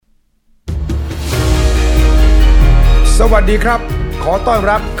สวัสดีครับขอต้อน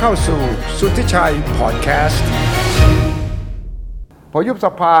รับเข้าสู่สุทธิชัยพอดแคสต์พอยุบส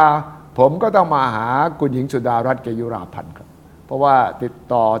ภาผมก็ต้องมาหาคุณหญิงสุดารัตน์เกยุราพันธ์ครับเพราะว่าติด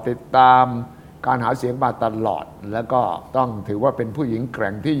ตามการหาเสียงมาตลอดแล้วก็ต้องถือว่าเป็นผู้หญิงแก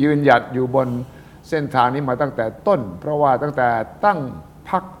ร่งที่ยืนหยัดอยู่บนเส้นทางนี้มาตั้งแต่ต้นเพราะว่าตั้งแต่ตั้ง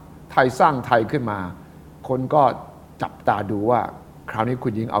พรรคไทยสร้างไทยขึ้นมาคนก็จับตาดูว่าคราวนี้คุ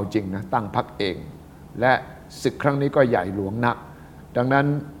ณหญิงเอาจริงนะตั้งพรรคเองและศึกครั้งนี้ก็ใหญ่หลวงนักดังนั้น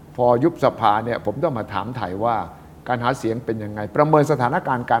พอยุบสภาเนี่ยผมต้องมาถามไทยว่าการหาเสียงเป็นยังไงประเมินสถานก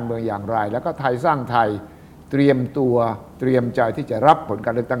ารณ์การเมืองอย่างไรแล้วก็ไทยสร้างไทยเตรียมใจที่จะรับผลก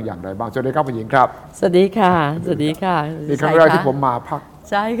ารเลือกตั้งอย่างไรบ้างสวัสดีครับคุณหญิงครับสวัสดีค่ะสวัสดีค่ะนี่ครั้งแรกที่ผมมาพัก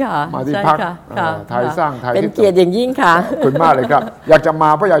ใช่ค่ะมาที่พักไทยสร้างไทยเป็นเกียรติอย่างยิ่งค่ะขอบคุณมากเลยครับอยากจะมา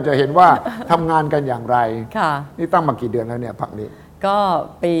เพราะอยากจะเห็นว่าทำงานกันอย่างไรนี่ตั้งมากี่เดือนแล้วเนี่ยพรรคนี้ก็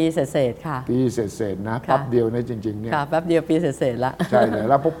ปีเศษค่ะปีเศษนะแป๊บเดียวนะจริงๆเนี่ยแป๊บเดียวปีเศษละใช่เลย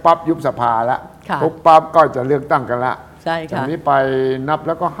แล้วปุ๊บปั๊บยุบสภาละปุ๊บปั๊บก็จะเลือกตั้งกันละใช่ค่ะจากนี้ไปนับแ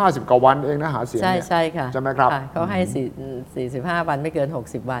ล้วก็50กว่าวันเองนะหาเสียงเนี่ยใช่ค่ะใช่ไหมครับเขาให้45วันไม่เกิน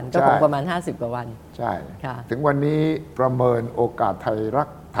60วันก็คงประมาณ50กว่าวันใช่ถึงวันนี้ประเมินโอกาสไ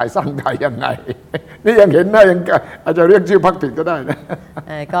ทยสร้างไทยยังไงนี่ยังเห็นนะยังอาจจะเรียกชื่อพรรคผิดก็ได้นะ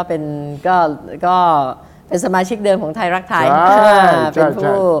ก็เป็นสมาชิกเดิมของไทยรักไทยเป็น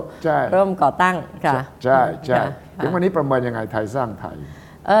ผู้ร่วมก่อตั้งค่ะใช่ถึงวันนี้ประเมินยังไงไทยสร้างไทย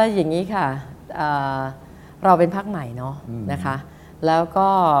อย่างนี้ค่ะเราเป็นพรรคใหม่เนาะนะคะแล้วก็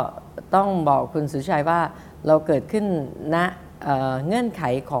ต้องบอกคุณสุชัยว่าเราเกิดขึ้นณเงื่อนไข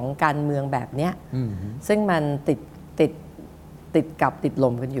ของการเมืองแบบเนี้ยซึ่งมันติดล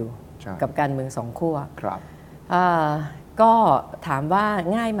มกันอยู่กับการเมืองสองขั้วก็ถามว่า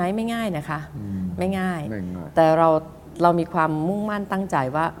ง่ายไหมไม่ง่ายนะคะไม่ง่ายแต่เรามีความมุ่งมั่นตั้งใจ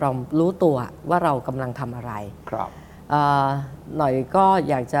ว่าเรารู้ตัวว่าเรากำลังทำอะไรหน่อยก็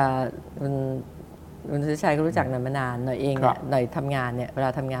อยากจะคุณสุชัยก็รู้จักหน่อยมานานหน่อยเองเนี่ยหน่อยทำงานเนี่ยเวลา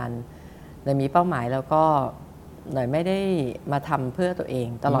ทำงานหน่อยมีเป้าหมายแล้วก็หน่อยไม่ได้มาทำเพื่อตัวเอง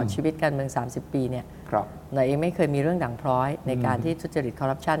ตลอดชีวิตการเมือง30ปีเนี่ยหน่อยเองไม่เคยมีเรื่องด่างพร้อยในการที่ทุจริตคอร์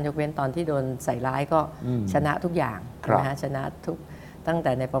รัปชันยกเว้นตอนที่โดนใส่ร้ายก็ชนะทุกอย่างนะฮะชนะทุกตั้งแ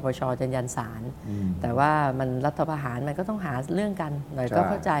ต่ในปปชจนยันศาลแต่ว่ามันรัฐประหารมันก็ต้องหาเรื่องกันหน่อยก็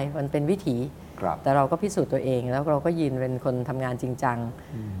เข้าใจมันเป็นวิถีแต่เราก็พิสูจน์ตัวเองแล้วเราก็ยืนเป็นคนทำงานจริงจัง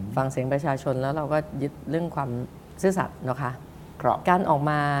ฟังเสียงประชาชนแล้วเราก็ยึดเรื่องความซื่อสัตย์นะคะการออก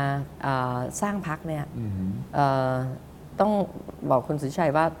มาสร้างพรรคเนี่ยต้องบอกคุณสุชั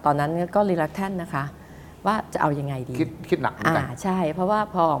ยว่าตอนนั้นก็รีแลกแทนนะคะว่าจะเอายังไงดีคิดหนักใช่เพราะว่า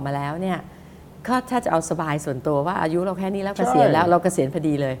พอออกมาแล้วเนี่ยก็ถ้าจะเอาสบายส่วนตัวว่าอายุเราแค่นี้แล้วเกษียณแล้วเราเกษียณพอ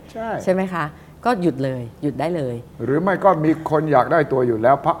ดีเลยใช่ไหมคะก็หยุดได้เลยหรือไม่ก็มีคนอยากได้ตัวอยู่แ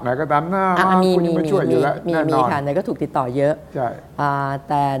ล้วพรรคไหนก็ตามหน้าคุณมาช่วยอยู่แล้วแน่นอนค่ะหน่อยก็ถูกติดต่อเยอะใช่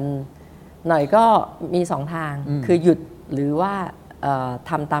แต่หน่อยก็มี2ทางคือหยุดหรือว่า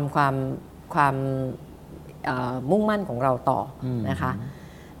ทำตามความมุ่งมั่นของเราต่อนะคะ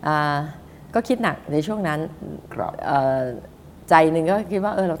ก็คิดหนักในช่วงนั้นใจหนึ่งก็คิดว่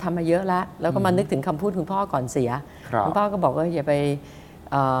าเราทำมาเยอะแล้วก็มานึกถึงคำพูดคุณพ่อก่อนเสียคุณพ่อก็บอกว่าอย่าไป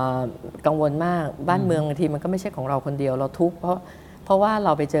กังวลมากบ้านเมืองบางทีมันก็ไม่ใช่ของเราคนเดียวเราทุกข์เพราะว่าเร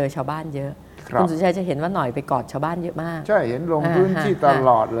าไปเจอชาวบ้านเยอะคุณสุชัยจะเห็นว่าหน่อยไปกอดชาวบ้านเยอะมากใช่เห็นลงพื้นที่ต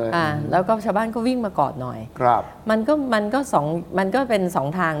ลอดเลยแล้วก็ชาวบ้านก็วิ่งมากอดหน่อยมันก็เป็น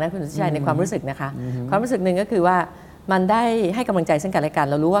2ทางนะคุณสุชัยในความรู้สึกนะคะความรู้สึกหนึ่งก็คือว่ามันได้ให้กำลังใจซึ่งกันและกัน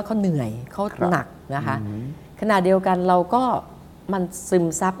เรารู้ว่าเขาเหนื่อยเขาหนักนะคะขณะเดียวกันเราก็มันซึม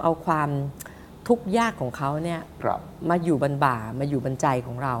ซับเอาความทุกข์ยากของเขาเนี่ยมาอยู่บนบ่ามาอยู่บนใจข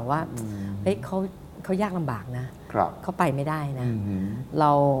องเราว่าเฮ้ยเขายากลำบากนะเขาไปไม่ได้นะ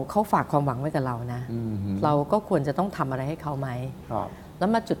เขาฝากความหวังไว้กับเรานะเราก็ควรจะต้องทำอะไรให้เขาไหมแล้ว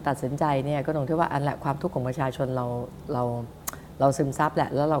มาจุดตัดสินใจเนี่ยก็ตรงที่ว่าอันแหละความทุกข์ของประชาชนเราซึมซับแหละ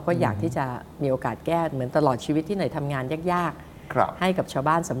แล้วเราก็อยากที่จะมีโอกาสแก้เหมือนตลอดชีวิตที่หน่อยทำงานยากๆให้กับชาว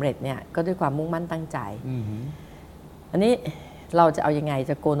บ้านสำเร็จเนี่ยก็ด้วยความมุ่งมั่นตั้งใจอันนี้เราจะเอายังไง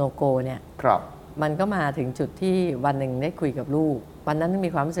จะโกโนโกเนี่ยมันก็มาถึงจุดที่วันหนึ่งได้คุยกับลูกวันนั้นมี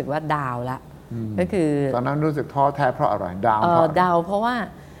ความรู้สึกว่าดาวละก็คือตอนนั้นรู้สึกท้อแท้เพราะอะไรดาวเพราะว่า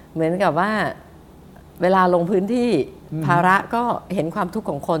เหมือนกับว่าเวลาลงพื้นที่ภาระก็เห็นความทุกข์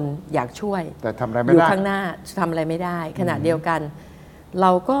ของคนอยากช่วยแต่ทำอะไรไม่ได้อยู่ข้างหน้าทำอะไรไม่ได้ขณะเดียวกันเร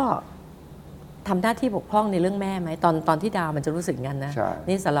าก็ทำหน้าที่บกพร่องในเรื่องแม่ไหมตอนที่ดาวมันจะรู้สึกงั้นนะ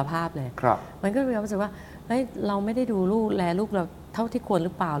นี่สารภาพเลยมันก็มีความรู้สึกว่าเฮ้ยเราไม่ได้ดูลูกแลลูกเราเท่าที่ควรห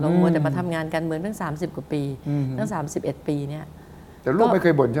รือเปล่าเรามัวแต่มาทำงานการเมืองตั้ง30กว่าปีตั้ง31ปีเนี่ย แต่ลูกไม่เค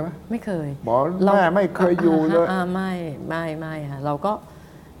ยบ่นใช่ไหมไม่เคยบอกแม่ไม่เคยอยู่เลยไม่ค่ะเราก็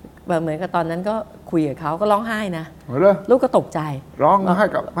เหมือนกับตอนนั้นก็คุยกับเขาก็ร้องไห้นะ เหรอ ลูกก็ตกใจ ร้อง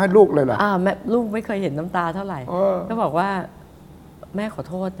ให้ลูกเลยเหรอแม่ลูกไม่เคยเห็นน้ำตาเท่าไหร่ก็บอกว่าแม่ขอ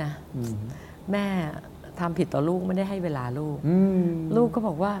โทษนะแม่ทำผิดต่อลูกไม่ได้ให้เวลาลูกลูกก็บ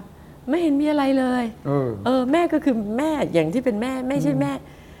อกว่าไม่เห็นมีอะไรเลยแม่ก็คือแม่อย่างที่เป็นแม่ไม่ใช่แ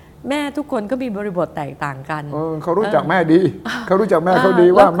ม่ทุกคนก็มีบริบทแตกต่างกันเขารู้จักแม่ดีเขารู้จักแม่เขาดี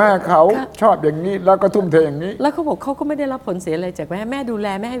ว่าแม่เขาชอบอย่างนี้แล้วก็ทุ่มเทอย่างนี้แล้วเขาบอกเขาก็ไม่ได้รับผลเสียอะไรจากแม่ดูแล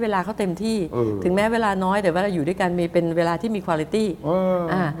แม่ให้เวลาเขาเต็มที่ถึงแม้เวลาน้อยแต่ว่าอยู่ด้วยกันมีเป็นเวลาที่มีคุณภาพ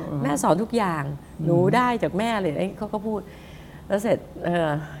แม่สอนทุกอย่างหนูได้จากแม่เลยเขาก็พูดแล้วเสร็จ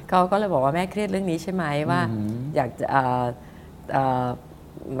เขาก็เลยบอกว่าแม่เครียดเรื่องนี้ใช่ไหมว่าอยากจะ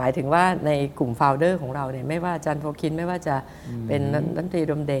หมายถึงว่าในกลุ่มโฟลเดอร์ของเราเนี่ยไม่ว่าอาจารย์โฟคินไม่ว่าจะเป็นรัฐมนตรี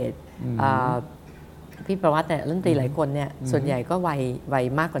ดมเดชพี่ประวัติเนี่ยรัฐมนตรีหลายคนเนี่ยส่วนใหญ่ก็วัย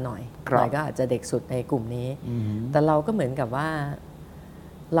มากกว่าหน่อยก็อาจจะเด็กสุดในกลุ่มนี้แต่เราก็เหมือนกับว่า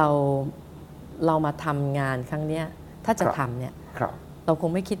เรามาทำงานครั้งนี้ถ้าจะทำเนี่ยเราคง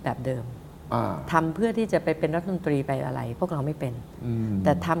ไม่คิดแบบเดิมทำเพื่อที่จะไปเป็นรัฐมนตรีไปอะไรพวกเราไม่เป็นแ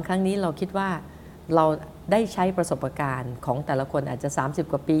ต่ทำครั้งนี้เราคิดว่าเราได้ใช้ประสบการณ์ของแต่ละคนอาจจะ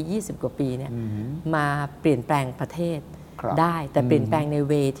30กว่าปี20กว่าปีเนี่ยมาเปลี่ยนแปลงประเทศได้แต่เปลี่ยนแปลงใน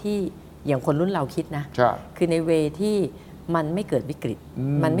เวที่อย่างคนรุ่นเราคิดนะคือในเวที่มันไม่เกิดวิกฤต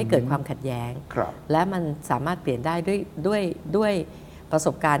มันไม่เกิดความขัดแย้งและมันสามารถเปลี่ยนได้ด้วยประส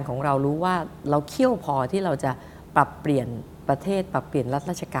บการณ์ของเรารู้ว่าเราเขี้ยวพอที่เราจะปรับเปลี่ยนประเทศปรับเปลี่ยนรัฐ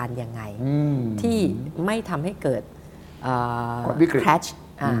ราชการยังไงที่ไม่ทำให้เกิดcrash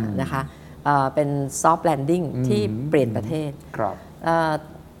นะคะเป็น soft landing ที่เปลี่ยนประเทศ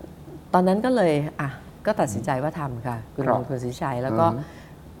ตอนนั้นก็เลยก็ตัดสินใจว่าทำค่ะคุณสุทธิชัยแล้วก็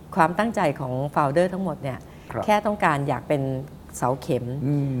ความตั้งใจของโฟลเดอร์ทั้งหมดเนี่ยแค่ต้องการอยากเป็นเสาเข็ม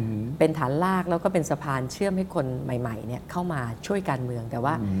เป็นฐานรากแล้วก็เป็นสะพานเชื่อมให้คนใหม่ๆเนี่ยเข้ามาช่วยการเมืองแต่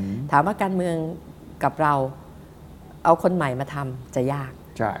ว่าถามว่าการเมืองกับเราเอาคนใหม่มาทำจะยาก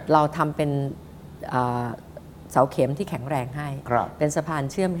เราทำเป็นเสาเข็มที่แข็งแรงให้เป็นสะพาน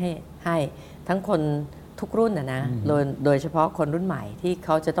เชื่อมให้ทั้งคนทุกรุ่นนะโดยเฉพาะคนรุ่นใหม่ที่เข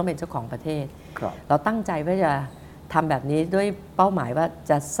าจะต้องเป็นเจ้าของประเทศเราตั้งใจว่าจะทำแบบนี้ด้วยเป้าหมายว่า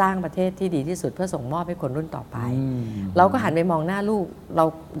จะสร้างประเทศที่ดีที่สุดเพื่อส่งมอบให้คนรุ่นต่อไปเราก็หันไปมองหน้าลูกเรา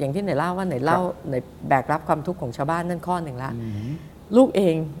อย่างที่ไหนเล่าว่าไหนแบกรับความทุกข์ของชาวบ้านนั่นข้อหนึ่งละลูกเอ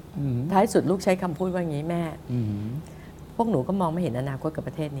งท้ายสุดลูกใช้คำพูดว่าอย่างนี้แม่พวกหนูก็มองไม่เห็นอนาคตกับป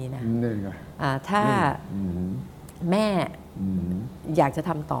ระเทศนี้นะถ้าแม่อยากจะ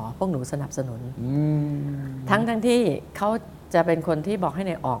ทำต่อพวกหนูสนับสนุนทั้งที่เขาจะเป็นคนที่บอกให้ใ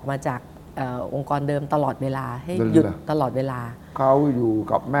นออกมาจากองค์กรเดิมตลอดเวลาให้หยุดตลอดเวลาเขาอยู่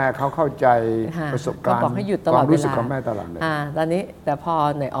กับแม่เขาเข้าใจประสบการณ์บอกให้หยุดตลอดเวลาความรู้สึกของแม่ตลอดเลยตอนนี้แต่พอ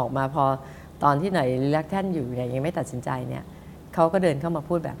หน่อยออกมาพอตอนที่หน่อยรีแลกแท่นอยู่เนี่ยยังไม่ตัดสินใจเนี่ยเขาก็เดินเข้ามา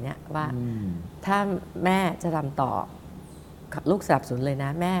พูดแบบนี้ว่าถ้าแม่จะทำต่อลูกสนับสนุนเลยนะ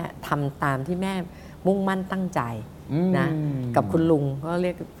แม่ทำตามที่แม่มุ่งมั่นตั้งใจนะกับคุณลุงก็เรี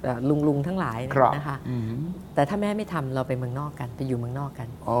ยกลุงทั้งหลายนะคะแต่ถ้าแม่ไม่ทำเราไปเมืองนอกกันไปอยู่เมืองนอกกัน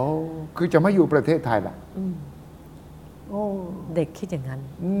อ๋อคือจะไม่อยู่ประเทศไทยล่ะเด็กคิดอย่างนั้น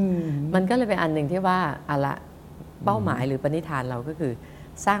มันก็เลยเป็นอันหนึ่งที่ว่าละเป้าหมายหรือปณิธานเราก็คือ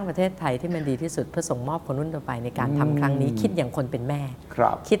สร้างประเทศไทยที่มันดีที่สุดเพื่อส่งมอบคนรุ่นต่อไปในการทำครั้งนี้คิดอย่างคนเป็นแม่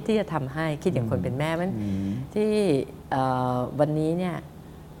คิดที่จะทำให้คิดอย่างคนเป็นแม่มันที่วันนี้เนี่ย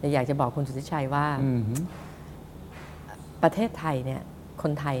อยากจะบอกคุณสุทธิชัยว่าประเทศไทยเนี่ยค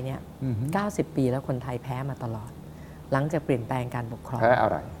นไทยเนี่ย90 ปีแล้วคนไทยแพ้มาตลอดหลังจากเปลี่ยนแปลงการปกครองแพ้อะ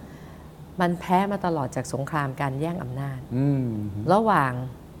ไรมันแพ้มาตลอดจากสงครามการแย่งอำนาจระหว่าง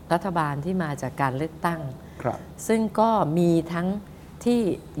รัฐบาลที่มาจากการเลือกตั้งซึ่งก็มีทั้งที่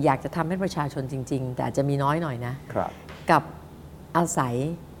อยากจะทำให้ประชาชนจริงๆแต่อาจจะมีน้อยหน่อยนะกับอาศัย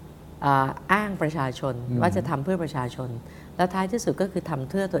อ้างประชาชนว่าจะทำเพื่อประชาชนแล้วท้ายที่สุดก็คือทำ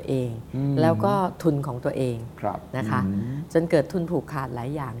เพื่อตัวเองแล้วก็ทุนของตัวเองนะคะจนเกิดทุนผูกขาดหลาย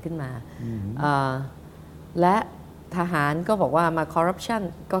อย่างขึ้นมาและทหารก็บอกว่ามาคอร์รัปชัน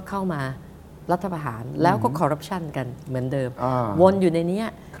ก็เข้ามารัฐประหารแล้วก็คอร์รัปชันกันเหมือนเดิมวนอยู่ในนี้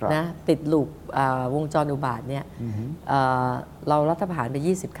นะติดลูปวงจรอุบาทเนี่ยเรารัฐประหารไป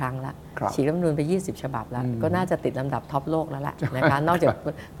20 ครั้งแล้วฉีกรัฐธรรมนูญไป20 ฉบับแล้วก็น่าจะติดลำดับท็อปโลกแล้วแหละนะคะนอกจาก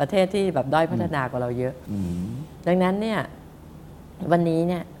ประเทศที่แบบด้อยพัฒนากว่าเราเยอะดังนั้นเนี่ยวันนี้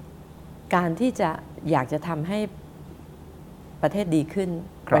เนี่ยการที่จะอยากจะทำให้ประเทศดีขึ้น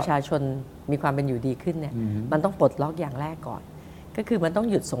ประชาชนมีความเป็นอยู่ดีขึ้นเนี่ยมันต้องปลดล็อกอย่างแรกก่อนก็คือมันต้อง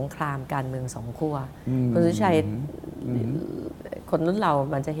หยุดสงครามการเมืองสองขั้วคุณสุทธิชัยคนรุ่นเรา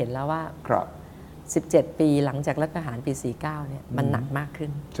มันจะเห็นแล้วว่า17 ปีหลังจากรัฐประหารปี 49เนี่ยมันหนักมากขึ้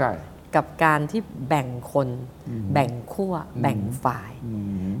นใช่ กับการที่แบ่งคนแบ่งขั้วแบ่งฝ่าย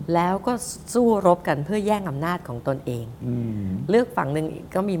แล้วก็สู้รบกันเพื่อแย่งอำนาจของตนเองเลือกฝั่งหนึ่ง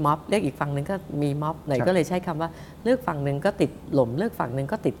ก็มีม็อบเลือกอีกฝั่งหนึ่งก็มีม็อบหน่อยก็เลยใช้คำว่าเลือกฝั่งหนึ่งก็ติดหล่มเลือกฝั่งหนึ่ง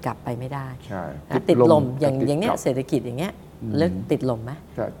ก็ติดกลับไปไม่ได้ติดหล่มอย่างเนี้ยเศรษฐกิจอย่างเงี้ยเลือกติดหล่มไหม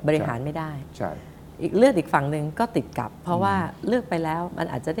บริหารไม่ได้อีกเลือกอีกฝั่งหนึ่งก็ติดกลับเพราะว่าเลือกไปแล้วมัน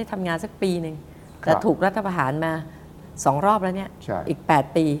อาจจะได้ทำงานสักปีหนึ่งแต่ถูกรัฐประหารมา2 รอบแล้วเนี่ยอีก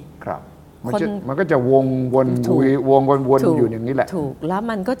8 ปีมันก็จะวงวนอยู่อย่างนี้แหละถูกแล้ว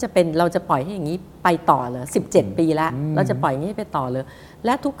มันก็จะเป็นเราจะปล่อยให้อย่างนี้ไปต่อเลย17 ปีแล้วเราจะปล่อยอย่างนี้ไปต่อเลยแล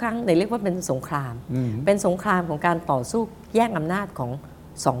ะทุกครั้งในเรียกว่าเป็นสงครามเป็นสงครามของการต่อสู้แย่งอำนาจของ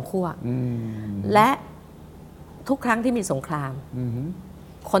2 ขั้วและทุกครั้งที่มีสงคราม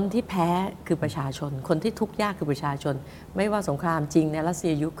คนที่แพ้คือประชาชนคนที่ทุกข์ยากคือประชาชนไม่ว่าสงครามจริงในรัสเซี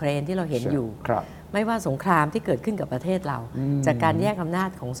ยยูเครนที่เราเห็นอยู่ไม่ว่าสงครามที่เกิดขึ้นกับประเทศเราจากการแย่งอำนาจ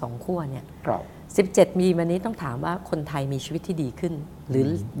ของ2 ขั้วเนี่ย17 ปีมานี้ต้องถามว่าคนไทยมีชีวิตที่ดีขึ้นหรือ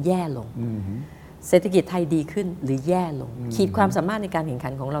แย่ลงเศรษฐกิจไทยดีขึ้นหรือแย่ลงขีดความสามารถในการแข่งขั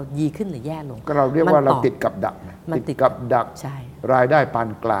นของเราดีขึ้นหรือแย่ลงก็เราเรียกว่าเราติดกับดักติดกับดักรายได้ปาน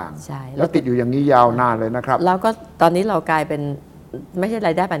กลางแล้วติดอยู่อย่างนี้ยาวนานเลยนะครับแล้วก็ตอนนี้เรากลายเป็นไม่ใช่ร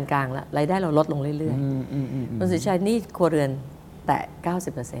ายได้ปานกลางแล้วรายได้เราลดลงเรื่อยๆคุณสุชัยนี่ครัวเรือนแต่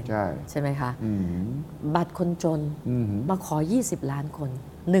 90% ใช่ไหมคะบัตรคนจนมาขอ20 ล้านคน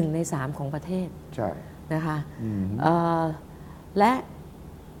1 ใน 3ของประเทศนะคะและ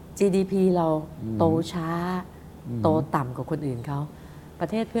GDP เราโตช้าโตต่ำกว่าคนอื่นเขาประ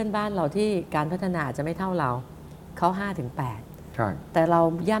เทศเพื่อนบ้านเราที่การพัฒนาจะไม่เท่าเราเขา 5-8 แต่เรา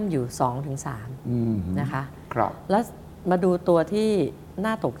ย่ำอยู่ 2-3 นะคะแล้วมาดูตัวที่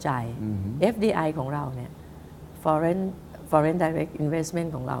น่าตกใจ FDI ของเราเนี่ย Foreign Direct Investment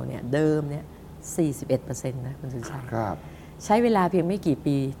ของเราเนี่ยเดิมเนี่ย 41% นะคุณสุชัยใช้เวลาเพียงไม่กี่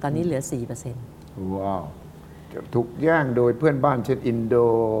ปีตอนนี้เหลือ 4% ว้าวถูกแย่งโดยเพื่อนบ้านเช่นอินโด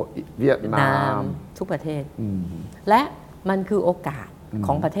เวียดนามทุกประเทศและมันคือโอกาสข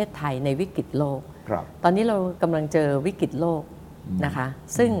องประเทศไทยในวิกฤตโลกตอนนี้เรากำลังเจอวิกฤตโลกนะคะ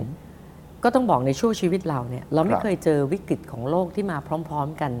ซึ่งก็ต้องบอกในช่วงชีวิตเราเนี่ยเราไม่เคยเจอวิกฤตของโลกที่มาพร้อม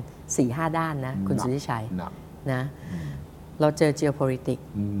ๆกัน 4-5 ด้านนะคุณสุทธิชัยนะเราเจอ geopolitics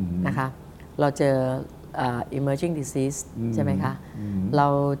นะคะเราเจอemerging disease ใช่ไหมคะเรา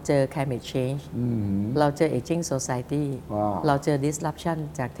เจอ climate change เราเจอ aging society เราเจอ disruption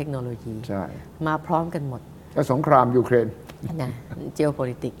จากเทคโนโลยีมาพร้อมกันหมดแล้วสงครามยูเครนนะ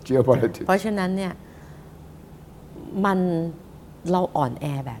geopolitics เพราะฉะนั้นเนี่ยมันเราอ่อนแอ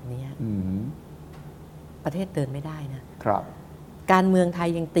แบบนี้ประเทศเดินไม่ได้นะครับการเมืองไทย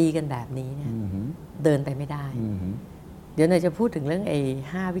ยังตีกันแบบนี้เนี่ยเดินไปไม่ได้เดี๋ยวหน่อยจะพูดถึงเรื่อง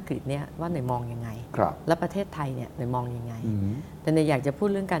5 วิกฤตเนี่ยว่าหน่อยมองยังไงและประเทศไทยเนี่ยหน่อยมองยังไงแต่หน่อยอยากจะพูด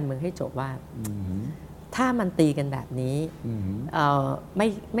เรื่องการเมืองให้จบว่าถ้ามันตีกันแบบนี้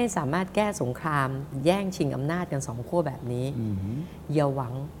ไม่สามารถแก้สงครามแย่งชิงอำนาจกัน2 ขั้วแบบนี้อย่าหวั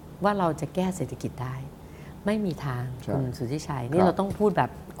งว่าเราจะแก้เศรษฐกิจได้ไม่มีทางคุณสุทธิชัยนี่เราต้องพูดแบ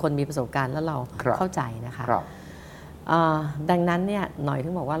บคนมีประสบการณ์แล้วเราเข้าใจนะคะดังนั้นเนี่ยหน่อยถึ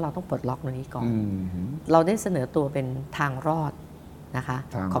งบอกว่าเราต้องปลดล็อกตรงนี้ก่อนเราได้เสนอตัวเป็นทางรอดนะคะ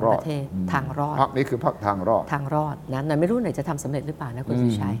ของประเทศทางรอดพรรคนี้คือพรรคทางรอดนะหน่อยไม่รู้หน่อยจะทำสำเร็จหรือเปล่านะคุณสุท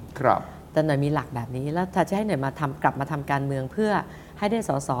ธิชัยแต่หน่อยมีหลักแบบนี้แล้วถ้าจะให้หน่อยกลับมาทำการเมืองเพื่อให้ได้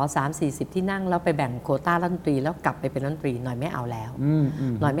สส30-40ที่นั่งแล้วไปแบ่งโควต้ารัฐมนตรีแล้วกลับไปเป็นรัฐมนตรีหน่อยไม่เอาแล้ว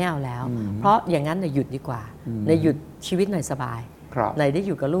หน่อยไม่เอาแล้วเพราะอย่างนั้นหน่อยหยุดดีกว่าหน่อยหยุดชีวิตหน่อยสบายหน่อยได้อ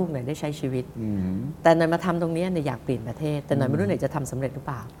ยู่กับลูกหน่อยได้ใช้ชีวิตแต่หน่อยมาทำตรงนี้หน่อยอยากเปลี่ยนประเทศแต่หน่อยไม่รู้หน่อยจะทำสำเร็จหรือเ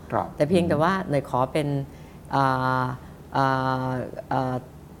ปล่าแต่เพียงแต่ว่าหน่อยขอเป็น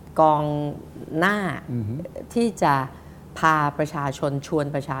กองหน้าที่จะพาประชาชนชวน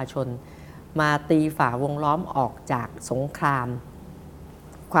ประชาชนมาตีฝ่าวงล้อมออกจากสงคราม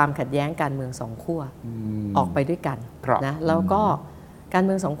ความขัดแย้งการเมือง2 ขั้วออกไปด้วยกันนะแล้วก็การเ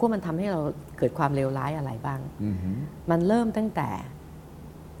มือง2 ขั้วมันทำให้เราเกิดความเลวร้ายอะไรบ้างมันเริ่มตั้งแต่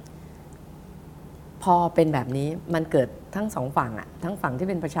พอเป็นแบบนี้มันเกิดทั้ง2 ฝั่งอะทั้งฝั่งที่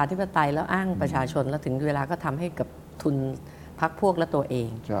เป็นประชาธิปไตยแล้วอ้างประชาชนแล้วถึงเวลาก็ทำให้กับทุนพรรคพวกและตัวเอง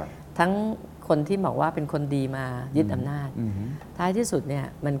ทั้งคนที่บอกว่าเป็นคนดีมายึดอำนาจท้ายที่สุดเนี่ย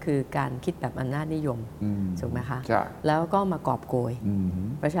มันคือการคิดแบบอำนาจนิยมถูกไหมคะแล้วก็มากอบโกย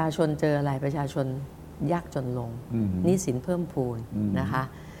ประชาชนเจออะไรประชาชนยากจนลงหนี้สินเพิ่มพูนนะคะ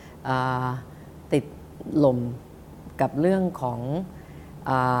ติดลมกับเรื่องของ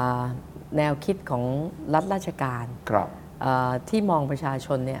แนวคิดของรัฐราชการที่มองประชาช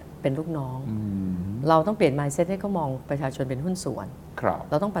นเนี่ยเป็นลูกน้องเราต้องเปลี่ยน mindset ให้เขามองประชาชนเป็นหุ้นส่วน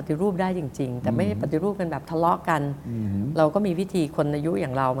เราต้องปฏิรูปได้จริงๆแต่ไม่ปฏิรูปกันแบบทะเลาะกันเราก็มีวิธีคนอายุอย่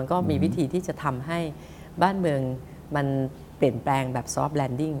างเรามันก็มีวิธีที่จะทำให้บ้านเมืองมันเปลี่ยนแปลงแบบซอฟต์แล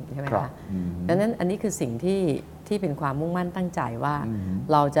นดิ้งใช่ไหมคะดังนั้นอันนี้คือสิ่งที่เป็นความมุ่งมั่นตั้งใจว่า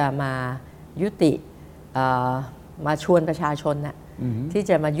เราจะมายุติมาชวนประชาชนน่ะที่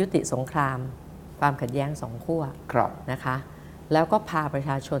จะมายุติสงครามความขัดแย้งสองขั้วนะคะแล้วก็พาประช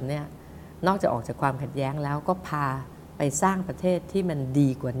าชนเนี่ยนอกจากออกจากความขัดแย้งแล้วก็พาไปสร้างประเทศที่มันดี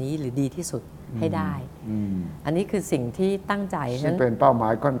กว่านี้หรือดีที่สุดให้ได้อันนี้คือสิ่งที่ตั้งใจซึ่งเป็นเป้าหมา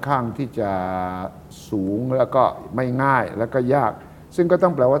ยค่อนข้างที่จะสูงแล้วก็ไม่ง่ายแล้วก็ยากซึ่งก็ต้อ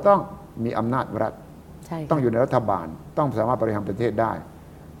งแปลว่าต้องมีอำนาจรัฐต้องอยู่ในรัฐบาลต้องสามารถบริหารประเทศได้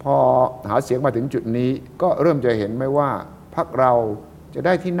พอหาเสียงมาถึงจุดนี้ก็เริ่มจะเห็นไหมว่าพรรคเราจะไ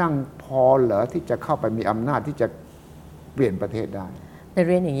ด้ที่นั่งพอเหรอที่จะเข้าไปมีอำนาจที่จะเปลี่ยนประเทศได้ในเ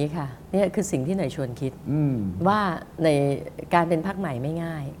รียนอย่างนี้ค่ะนี่คือสิ่งที่หน่อยชวนคิดว่าในการเป็นพรรคใหม่ไม่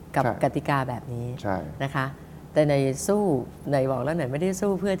ง่ายกับกติกาแบบนี้นะคะแต่หน่อยสู้หน่อยบอกแล้วหน่อยไม่ได้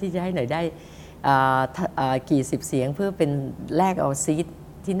สู้เพื่อที่จะให้หน่อยได้กี่สิบเสียงเพื่อเป็นแลกเอาซีท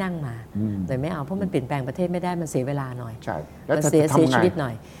ที่นั่งมาหน่อยไม่เอาเพราะมันเปลี่ยนแปลงประเทศไม่ได้มันเสียเวลาหน่อยมันเสียชีวิตหน่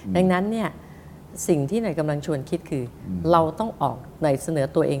อยดังนั้นเนี่ยสิ่งที่หน่อยกำลังชวนคิดคือเราต้องออกหน่อยเสนอ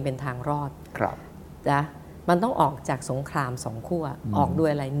ตัวเองเป็นทางรอดนะมันต้องออกจากสงครามสองขั้วออกด้ว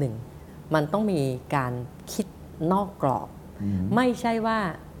ยอะไรหนึ่งมันต้องมีการคิดนอกกรอบไม่ใช่ว่า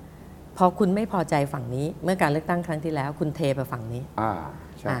พอคุณไม่พอใจฝั่งนี้เมื่อการเลือกตั้งครั้งที่แล้วคุณเทไปฝั่งนี้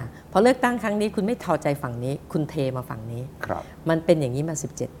พอเลือกตั้งครั้งนี้คุณไม่พอใจฝั่งนี้คุณเทมาฝั่งนี้มันเป็นอย่างนี้มา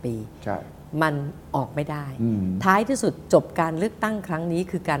17 ปีมันออกไม่ได้ท้ายที่สุดจบการเลือกตั้งครั้งนี้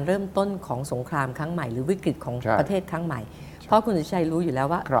คือการเริ่มต้นของสงครามครั้งใหม่หรือวิกฤตของประเทศครั้งใหม่เพราะคุณสุทธิชัยรู้อยู่แล้ว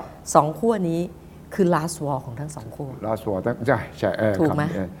ว่าสองขั้วนี้คือ last war ของทั้งสองขั้ว last war ใช่ถูกไหม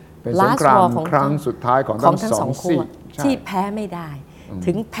เป็นสงครามครั้งสุดท้ายของทั้งสองขั้วที่แพ้ไม่ได้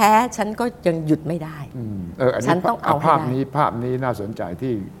ถึงแพ้ฉันก็ยังหยุดไม่ได้ฉันต้องเอาให้ได้ภาพนี้น่าสนใจ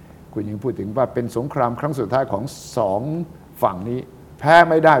ที่คุณยิงพูดถึงว่าเป็นสงครามครั้งสุดท้ายของสองฝั่งนี้แพ้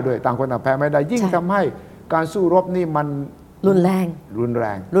ไม่ได้ด้วยต่างคนต่างแพ้ไม่ได้ยิ่งทำให้การสู้รบนี่มันรุนแรง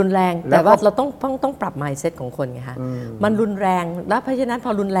แต่ว่าเราต้องปรับ mindset ของคนไงคะมันรุนแรงแล้วเพราะฉะนั้นพ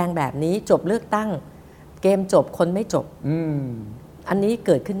อรุนแรงแบบนี้จบเลือกตั้งเกมจบคนไม่จบอันนี้เ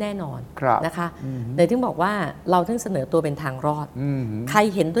กิดขึ้นแน่นอนนะคะเลยถึงบอกว่าเราถึงเสนอตัวเป็นทางรอดใคร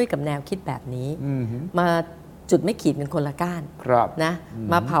เห็นด้วยกับแนวคิดแบบนี้มาจุดไม่ขีดเป็นคนละก้านนะ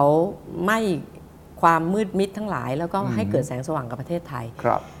มาเผาไหม้ความมืดมิดทั้งหลายแล้วก็ให้เกิดแสงสว่างกับประเทศไทย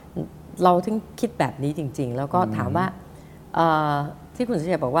เราถึงคิดแบบนี้จริงๆแล้วก็ถามว่าที่คุณสุ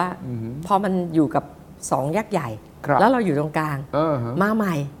ชัยบอกว่าพอมันอยู่กับสองยักษ์ใหญ่แล้วเราอยู่ตรงกลางมาให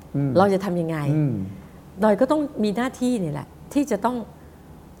ม่เราจะทำยังไงโดยก็ต้องมีหน้าที่นี่แหละที่จะต้อง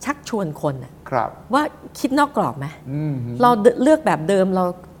ชักชวนคนว่าคิดนอกกรอบไหมเราเลือกแบบเดิม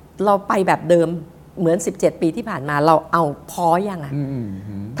เราไปแบบเดิมเหมือน17 ปีที่ผ่านมาเราเอาพอยัง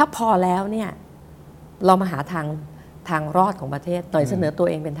ถ้าพอแล้วเนี่ยเรามาหาทางรอดของประเทศหน่อยเสนอตัว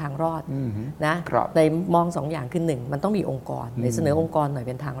เองเป็นทางรอดนะในมอง2 อย่างคือ1มันต้องมีองค์กรหน่อยเสนอองค์กรหน่อยเ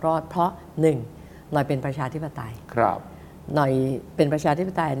ป็นทางรอดเพราะ1หน่อยเป็นประชาธิปไตยหน่อยเป็นประชาธิป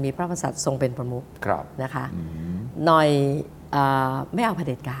ไตยมีพระกษัตริย์ทรงเป็นประมุขนะคะหน่อยไม่เอาเผ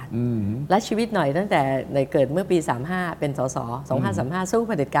ด็จการและชีวิตหน่อยตั้งแต่หน่อยเกิดเมื่อปี35เป็นสส2535สู้เ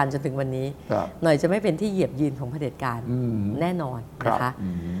ผด็จการจนถึงวันนี้หน่อยจะไม่เป็นที่เหยียบยืนของเผด็จการแน่นอนนะคะ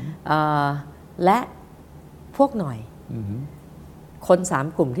และพวกหน่อยคน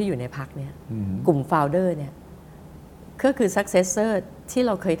3 กลุ่มที่อยู่ในพรรคเนี่ยกลุ่ม founder เนี่ยก็คือ successor ที่เ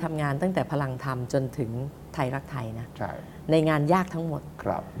ราเคยทำงานตั้งแต่พลังธรรมจนถึงไทยรักไทยนะในงานยากทั้งหมด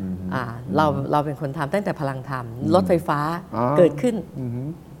เราเป็นคนทำตั้งแต่พลังธรรมรถไฟฟ้าเกิดขึ้น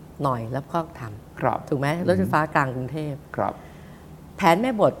หน่อยแล้วก็ทำถูกไหมรถไฟฟ้ากลางกรุงเทพแผนแ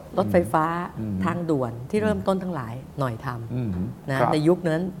ม่บทรถไฟฟ้าทางด่วนที่เริ่มต้นทั้งหลายหน่อยทำนะในยุค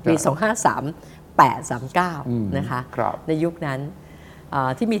นั้นปี2538-39นะคะในยุคนั้น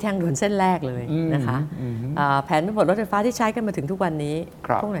ที่มีทางด่วนเส้นแรกเลยนะคะแผนแม่บทรถไฟฟ้าที่ใช้กันมาถึงทุกวันนี้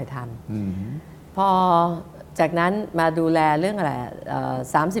พวกหน่อยทำพอจากนั้นมาดูแลเรื่องอะไร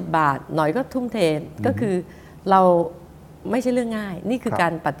30 บาทหน่อยก็ทุ่มเทก็คือเราไม่ใช่เรื่องง่ายนี่คือกา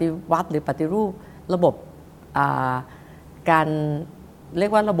รปฏิวัติหรือปฏิรูประบบการเรีย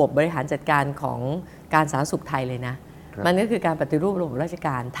กว่าระบบบริหารจัดการของการสาธารณสุขไทยเลยนะมันก็คือการปฏิรูประบบราชก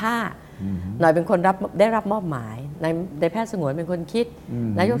ารถ้าหน่อยเป็นคนได้รับมอบหมายในแพทย์สงวนเป็นคนคิด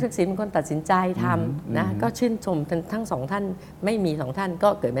นายกทักษิณเป็นคนตัดสินใจทำนะก็ชื่นชมทั้ง2 ท่านไม่มี2 ท่านก็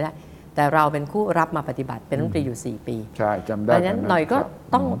เกิดไม่ได้แต่เราเป็นคู่รับมาปฏิบัติเป็นรัฐมนตรีอยู่4 ปีใช่จำได้ดังนั้นหน่อยก็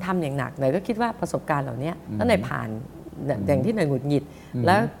ต้องทำอย่างหนักหน่อยก็คิดว่าประสบการณ์เหล่านี้แล้วหน่อยผ่านอย่างที่หน่อยหงุดหงิดแ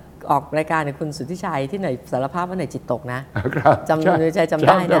ล้ว ออกรายการกับคุณสุทธิชัยที่หน่อยสารภาพว่าหน่อยจิตตกนะจำหน่อยใจจำ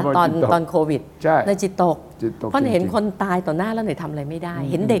ได้นะตอนโควิดหน่อยจิตตกเพราะเห็นคนตายต่อหน้าแล้วหน่อยทำอะไรไม่ได้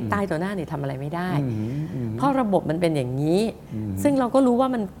เห็นเด็กตายต่อหน้าหน่อยทำอะไรไม่ได้เพราะระบบมันเป็นอย่างนี้ซึ่งเราก็รู้ว่า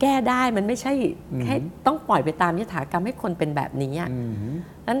มันแก้ได้มันไม่ใช่แค่ต้องปล่อยไปตามยถากรรมให้คนเป็นแบบนี้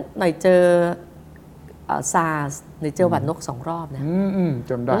นั้นหน่อยเจอซาร์สหรือเจอหวัดนก2 รอบนะ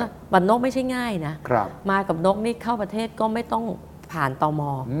จำได้หวัดนกไม่ใช่ง่ายนะมากับนกนี่เข้าประเทศก็ไม่ต้องผ่านตม.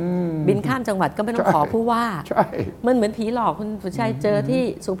บินข้ามจังหวัดก็ไม่ต้องขอผู้ว่ามันเหมือนผีหลอกคุณสุชัยเจอที่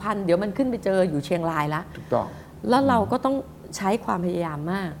สุพรรณเดี๋ยวมันขึ้นไปเจออยู่เชียงรายละถูกต้องแล้วเราก็ต้องใช้ความพยายาม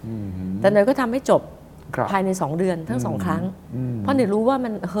มากแต่เนยก็ทำให้จบภายใน2 เดือนทั้ง2 ครั้งเพราะเนยรู้ว่ามั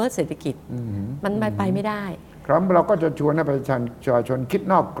นเฮิร์ตเศรษฐกิจมันไปไม่ได้ครับเราก็จะชวนให้ประชาชนคิด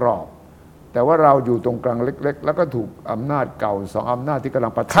นอกกรอบแต่ว่าเราอยู่ตรงกลางเล็กๆแล้วก็ถูกอำนาจเก่า2 อำนาจที่กำลั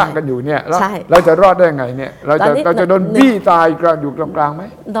งปะทะกันอยู่เนี่ยแล้วเราจะรอดได้ไงเนี่ยเราจะโดนบี้ตายอยู่ตรงกลางไหม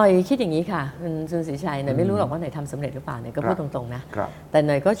หน่อยคิดอย่างนี้ค่ะคุณสุทธิชัยหน่อยไม่รู้หรอกว่าหน่อยทำสำเร็จหรือเปล่าหน่อยก็พูดตรงๆนะแต่ห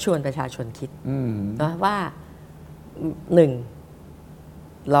น่อยก็ชวนประชาชนคิดว่า1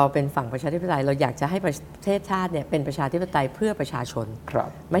เราเป็นฝั่งประชาธิปไตยเราอยากจะให้ประเทศชาติเนี่ยเป็นประชาธิปไตยเพื่อประชาชน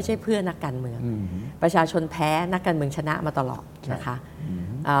ไม่ใช่เพื่อนักการเมืองประชาชนแพ้นักการเมืองชนะมาตลอดนะคะ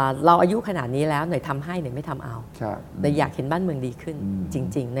เราอายุขนาดนี้แล้วหน่อยทำให้หน่อยไม่ทำเอาหน่อยอยากเห็นบ้านเมืองดีขึ้นจ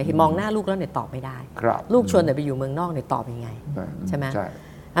ริงๆหน่อยมองหน้าลูกแล้วหน่อยตอบไม่ได้ลูกชวนหน่อยไปอยู่เมืองนอกหน่อยตอบยังไงใช่ไหม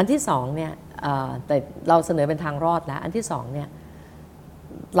อันที่2เนี่ยแต่เราเสนอเป็นทางรอดแล้วอันที่2เนี่ย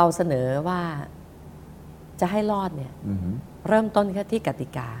เราเสนอว่าจะให้รอดเนี่ยเริ่มต้นแค่ที่กติ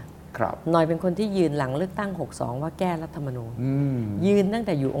กาหน่อยเป็นคนที่ยืนหลังเลือกตั้ง62ว่าแก้รัฐธรรมนูญยืนตั้งแ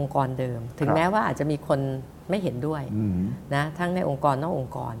ต่อยู่องค์กรเดิมถึงแม้ว่าอาจจะมีคนไม่เห็นด้วยนะทั้งในองค์กรนอกอง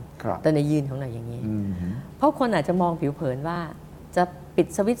ค์กรแต่ในยืนของหน่อยอย่างนี้เพราะคนอาจจะมองผิวเผินว่าจะปิด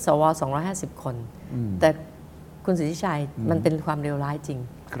สวิตช์สว250 คนแต่คุณสุทธิชัยมันเป็นความเลวร้ายจริง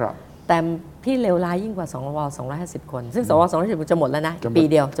แต่ที่เลวร้ายยิ่งกว่าสว250 คนซึ่งสว250 คนจะหมดแล้วนะปี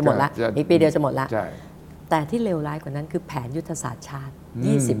เดียวจะหมดแล้วอีกปีเดียวจะหมดแล้วแต่ที่เลวร้ายกว่านั้นคือแผนยุทธศาสตร์ชาติ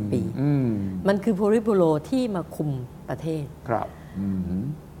20 ปีมันคือโพลิโพโลที่มาคุมประเทศ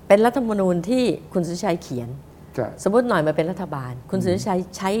เป็นรัฐธรรมนูญที่คุณสุทธิชัยเขียนสมมติหน่อยมาเป็นรัฐบาลคุณสุทธิชัย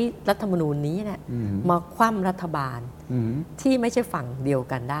ใช้รัฐธรรมนูญนี้เนี่ยมาคว่ำรัฐบาลที่ไม่ใช่ฝั่งเดียว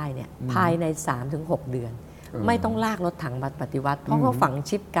กันได้เนี่ยภายใน 3-6 เดือนไม่ต้องลากรถถังมาปฏิวัติเพราะเขาฝัง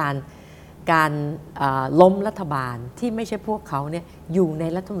ชิปการล้มรัฐบาลที่ไม่ใช่พวกเขาเนี่ยอยู่ใน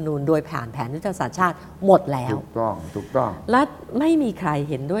รัฐธรรมนูญโดยผ่านแผนยุทธศาสตร์ชาติหมดแล้วถูกต้องและไม่มีใคร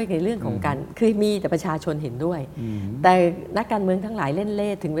เห็นด้วยในเรื่องของการคือมีแต่ประชาชนเห็นด้วยแต่นักการเมืองทั้งหลายเล่นเล่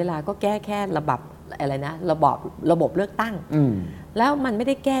ถึงเวลาก็แก้แค่ระบบเลือกตั้งแล้วมันไม่ไ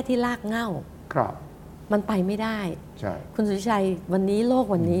ด้แก้ที่รากเหง้ามันไปไม่ได้คุณสุทธิชัยวันนี้โลก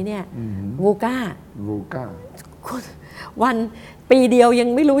วันนี้เนี่ยวูก้าวันปีเดียวยัง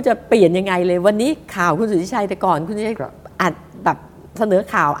ไม่รู้จะเปลี่ยนยังไงเลยวันนี้ข่าวคุณสุทธิชัยแต่ก่อนคุณสุทธิชัยอัดแบบเสนอ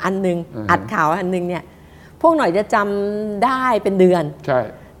ข่าวอันนึงอัดข่าวอันนึงเนี่ยพวกหน่อยจะจำได้เป็นเดือน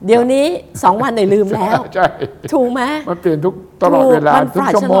เดี๋ยวนี้2 วันหน่อยลืมแล้วถูกไหมมันเปลี่ยนตลอดเวลาทุก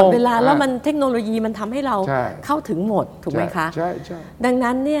ชั่วโมงแล้วมันเทคโนโลยีมันทำให้เราเข้าถึงหมดถูกไหมคะดัง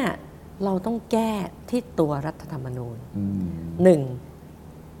นั้นเนี่ยเราต้องแก้ที่ตัวรัฐธรรมนูญ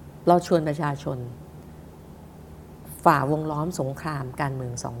1เราชวนประชาชนฝ่าวงล้อมสงครามการเมื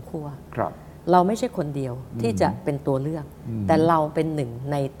อง2 ขั้วเราไม่ใช่คนเดียวที่จะเป็นตัวเลือกแต่เราเป็นหนึ่ง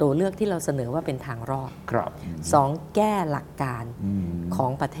ในตัวเลือกที่เราเสนอว่าเป็นทางรอด2แก้หลักการขอ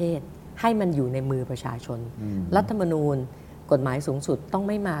งประเทศให้มันอยู่ในมือประชาชนรัฐธรรมนูญกฎหมายสูงสุดต้อง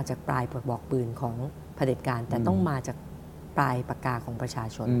ไม่มาจากปลายปลอกปืนของเผด็จการแต่ต้องมาจากปลายปากกาของประชา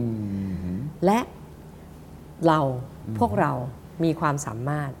ชนและพวกเรามีความสา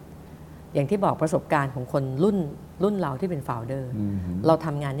มารถอย่างที่บอกประสบการณ์ของคนรุ่นเราที่เป็นโฟลเดอร์เราท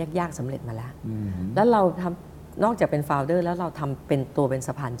ำงานยากๆสำเร็จมาแล้วแล้วเราทำนอกจากเป็นโฟลเดอร์แล้วเราทำเป็นส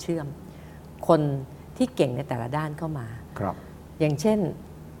ะพานเชื่อมคนที่เก่งในแต่ละด้านเข้ามาอย่างเช่น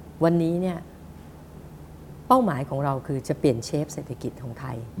วันนี้เนี่ยเป้าหมายของเราคือจะเปลี่ยนเชฟเศรษฐกิจของไท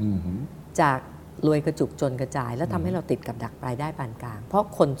ยจากรวยกระจุกจนกระจายแล้วทำให้เราติดกับดักรายได้ปานกลางเพราะ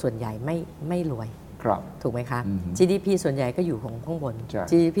คนส่วนใหญ่ไม่รวยถูกไหมคะ GDP ส่วนใหญ่ก็อยู่ของข้างบน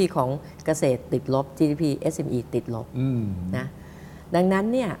GDP ของเกษตรติดลบ GDP SME ติดลบนะดังนั้น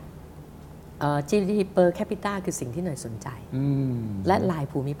เนี่ย GDP per capita คือสิ่งที่หน่อยสนใจและราย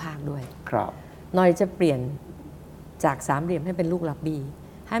ภูมิภาคด้วยหน่อยจะเปลี่ยนจากสามเหลี่ยมให้เป็นลูกลับบี้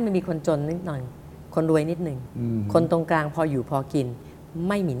ให้มันมีคนจนนิดหน่อยคนรวยนิดหนึ่งคนตรงกลางพออยู่พอกิน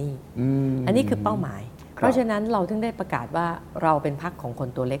ไม่มีหนี้อันนี้คือเป้าหมายเพราะฉะนั้นเราถึงได้ประกาศว่าเราเป็นพรรคของคน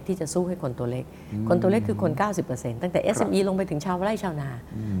ตัวเล็กที่จะสู้ให้คนตัวเล็กคนตัวเล็กคือคน 90% ตั้งแต่ SME ลงไปถึงชาวไร่ชาวนา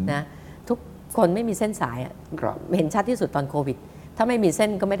นะทุกคนไม่มีเส้นสายเห็นชัดที่สุดตอนโควิด ถ้าไม่มีเส้น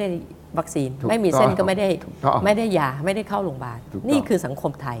ก็ไม่ได้วัคซีนไม่มีเส้นก็ไม่ได้ยาไม่ได้เข้าโรงพยาบาลนี่คือสังค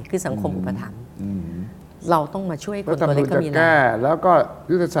มไทยคือสังคมอุปถัมภ์เราต้องมาช่วยคนตัวเล็กก็มีแก้แล้วก็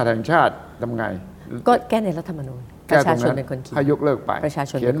ยุทธศาสตร์แห่งชาติทำไงก็แก้ในรัฐธรรมนูญประชาชนเป็นคนเขียนให้ยกเลิกไปประชา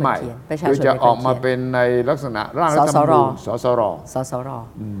ชนเป็นคนเขียนประชาชนจะออกมาเป็นในลักษณะร่างรัฐธรรมนูญสสร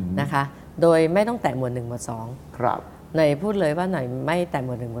นะคะโดยไม่ต้องแตะหมวด1หมวด2ครับหน่อยพูดเลยว่าหน่อยไม่แตะหม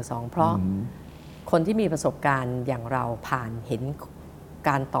วด1หมวด2เพราะคนที่มีประสบการณ์อย่างเราผ่านเห็นก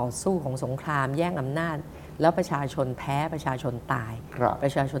ารต่อสู้ของสงครามแย่งอำนาจแล้วประชาชนแพ้ประชาชนตายปร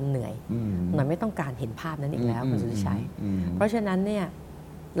ะชาชนเหนื่อยหน่อยไม่ต้องการเห็นภาพนั้นอีกแล้วคุณสุทธิชัยเพราะฉะนั้นเนี่ย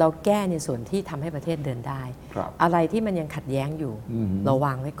เราแก้ในส่วนที่ทำให้ประเทศเดินได้อะไรที่มันยังขัดแย้งอยู่เราว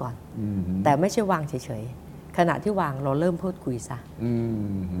างไว้ก่อนแต่ไม่ใช่วางเฉยๆขณะที่วางเราเริ่มพูดคุยซะ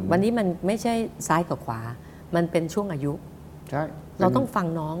วันนี้มันไม่ใช่ซ้ายกับขวามันเป็นช่วงอายุเราต้องฟัง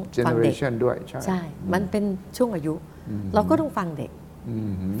น้องฟังเด็กด้วยใช่มันเป็นช่วงอายุเราก็ต้องฟังเด็ก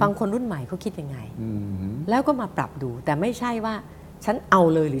ฟังคนรุ่นใหม่เขาคิดยังไงแล้วก็มาปรับดูแต่ไม่ใช่ว่าฉันเอา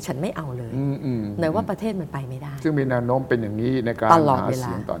เลยหรือฉันไม่เอาเลยในว่าประเทศมันไปไม่ได้ซึ่งมีแนวโน้มเป็นอย่างนี้ในการหาเ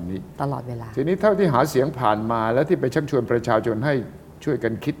สียงตอนนี้ตลอดเวลาทีนี้เท่าที่หาเสียงผ่านมาแล้วที่ไปชักชวนประชาชนให้ช่วยกั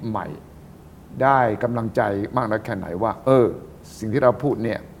นคิดใหม่ได้กำลังใจมากน้อยแค่ไหนว่าสิ่งที่เราพูดเ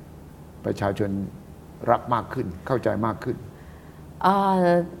นี่ยประชาชนรับมากขึ้นเข้าใจมากขึ้น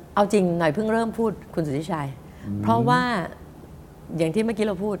เอาจริงหน่อยเพิ่งเริ่มพูดคุณสุทธิชัยเพราะว่าอย่างที่เมื่อกี้เ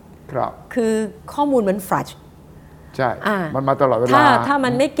ราพูดคือข้อมูลมันแฟลชใช่มันมาตลอดเวลาถ้ามั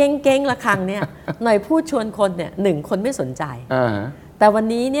นไม่เก้งๆละครั้งเนี่ยหน่อยพูดชวนคนเนี่ย1 คนไม่สนใจแต่วัน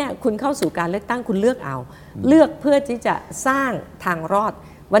นี้เนี่ยคุณเข้าสู่การเลือกตั้งคุณเลือกเอาเลือกเพื่อที่จะสร้างทางรอด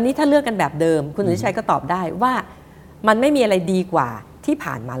วันนี้ถ้าเลือกกันแบบเดิมคุณสุทธิชัยก็ตอบได้ว่ามันไม่มีอะไรดีกว่าที่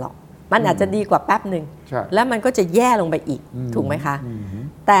ผ่านมาหรอกมันอาจจะดีกว่าแป๊บหนึ่งแล้วมันก็จะแย่ลงไปอีกถูกไหมคะ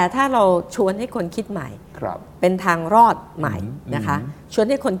แต่ถ้าเราชวนให้คนคิดใหม่เป็นทางรอดใหม่นะคะชวน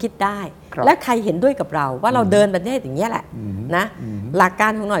ให้คนคิดได้และใครเห็นด้วยกับเราว่าเราเดินประเทศอย่างนี้แหละนะหลักกา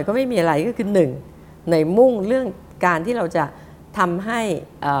รของหน่อยก็ไม่มีอะไรก็คือ1ในมุ่งเรื่องการที่เราจะทำให้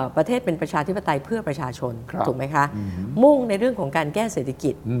ประเทศเป็นประชาธิปไตยเพื่อประชาชนถูกไหมคะมุ่งในเรื่องของการแก้เศรษฐ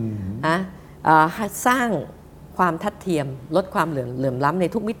กิจสร้างความทัดเทียมลดความเหลื่อมล้ำใน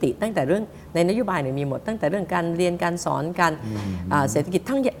ทุกมิติตั้งแต่เรื่องในนโยบายเนี่ยมีหมดตั้งแต่เรื่องการเรียนการสอนการเศรษฐกิจ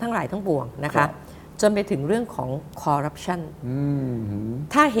ทั้งหลายทั้งปวงนะคะจนไปถึงเรื่องของคอร์รัปชัน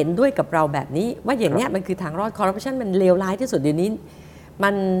ถ้าเห็นด้วยกับเราแบบนี้ว่าอย่างนี้มันคือทางรอดคอร์รัปชันมันเลวร้ายที่สุดเดี๋ยวนี้มั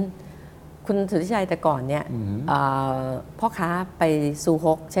นคุณสุทธิชัยแต่ก่อนเนี่ยพ่อค้าไปซูฮ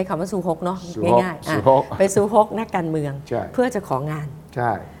กใช้คำว่าซูฮกเนาะง่ายๆไปซูฮกนักการเมืองเพื่อจะของาน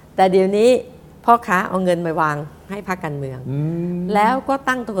แต่เดี๋ยวนี้พ่อค้าเอาเงินมาวางให้พรรคการเมืองแล้วก็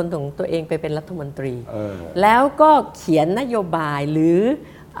ตั้งตัวเองไปเป็นรัฐมนตรีแล้วก็เขียนนโยบายหรือ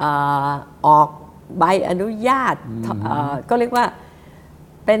ออกใบอนุญาตก็เรียกว่า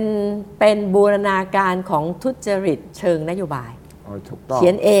เป็นบูรณาการของทุจริตเชิงนโยบายเขี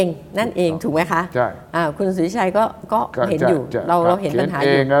ยนเองนั่นเองถูกไหมคะใช่คุณสุทธิชัยก็เห็นอยู่เราเห็นปัญหาอ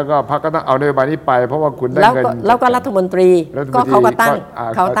ยู่เองแล้วก็พรรคก็ต้องเอานโยบายนี้ไปเพราะว่าคุณได้เงินแล้วก็รัฐมนตรีก็เขา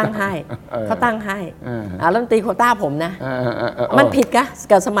ตั้งให้รัฐมนตรีโควต้าผมนะมันผิด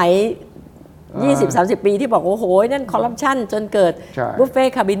กับสมัย20-30 ปีที่บอกโอ้โหนั่นคอร์รัปชันจนเกิดบุฟเฟ่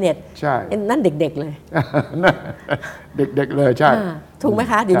คาบิเนตนั่นเด็กๆเลยเด็กๆเลยใช่ถูกไหม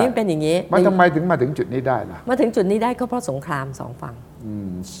คะเดี๋ยวนี้เป็นอย่างนี้มันทำไมถึงมาถึงจุดนี้ได้ล่ะมาถึงจุดนี้ได้ก็เพราะสงคราม2 ฝั่ง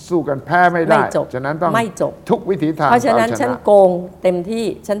สู้กันแพ้ไม่ได้ฉะนั้นต้องไม่จบทุกวิถีทางเพราะฉะนั้นฉันโกงเต็มที่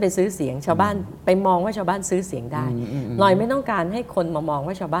ฉันไปซื้อเสียงชาวบ้านไปมองว่าชาวบ้านซื้อเสียงได้หน่อยไม่ต้องการให้คนมามอง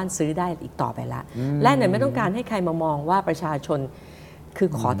ว่าชาวบ้านซื้อได้อีกต่อไปละและหน่อยไม่ต้องการให้ใครมามองว่าประชาชนคือ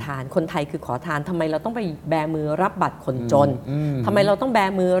ขอทานคนไทยคือขอทานทำไมเราต้องไปแบมือรับบัตรคนจนทำไมเราต้องแบ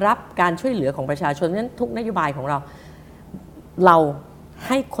มือรับการช่วยเหลือของประชาชนนั้นทุกนโยบายของเราใ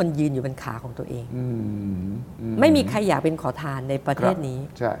ห้คนยืนอยู่บนขาของตัวเองไม่มีใครอยากเป็นขอทานในประเทศนี้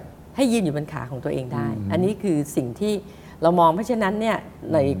ให้ยืนอยู่บนขาของตัวเองได้อันนี้คือสิ่งที่เรามองเพราะฉะนั้นเนี่ย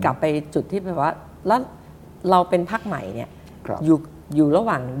ในกลับไปจุดที่แบบว่าแล้วเราเป็นพรรคใหม่เนี่ยอยู่ระห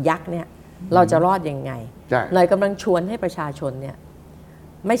ว่างยักษ์เนี่ยเราจะรอดยังไงหน่อยกำลังชวนให้ประชาชนเนี่ย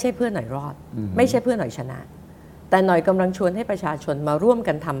ไม่ใช่เพื่อหน่อยรอดไม่ใช่เพื่อหน่อยชนะแต่หน่อยกำลังชวนให้ประชาชนมาร่วม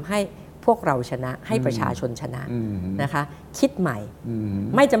กันทำให้พวกเราชนะให้ประชาชนชนะนะคะคิดใหม่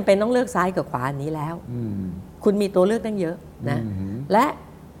ไม่จำเป็นต้องเลือกซ้ายกับขวาอันนี้แล้วคุณมีตัวเลือกตั้งเยอะนะและ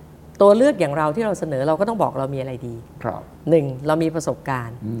ตัวเลือกอย่างเราที่เราเสนอเราก็ต้องบอกเรามีอะไรดี1เรามีประสบการ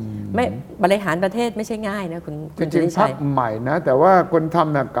ณ์ไม่บริหารประเทศไม่ใช่ง่ายนะคุณจริงๆพรรคใหม่นะแต่ว่าคนท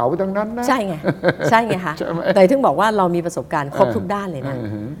ำน่ะเก่าทั้งนั้นนะใช่ไงคะแต่ถึงบอกว่าเรามีประสบการณ์ครบทุกด้านเลยนะ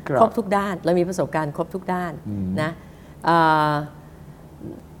ครบทุกด้านเรามีประสบการณ์ครบทุกด้านนะ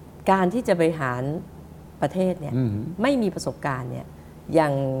การที่จะบริหาร ประเทศเนี่ยไม่มีประสบการณ์เนี่ยอย่า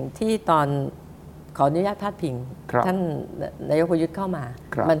งที่ตอนขออนุญาตพาดพิงท่านนายกประยุทธ์เข้ามา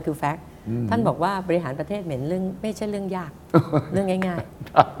มันคือแฟกต์ท่านบอกว่าบริหารประเทศเหม็นเรื่องไม่ใช่เรื่องยาก เรื่องง่าย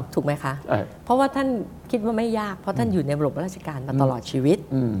ๆถูกไหมคะเพราะว่าท่านคิดว่าไม่ยากเพราะท่านอยู่ในระบบราชการมาตลอดชีวิต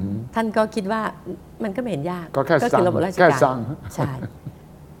ท่านก็คิดว่ามันก็ไม่เห็นยากก็คือระบบราชการใช่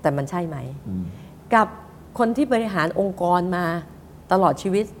แต่มันใช่ไหมกับคนที่บริหารองค์กรมาตลอดชี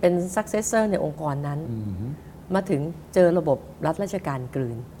วิตเป็น successor ในองค์กรนั้นมาถึงเจอระบบรัฐราชการกลื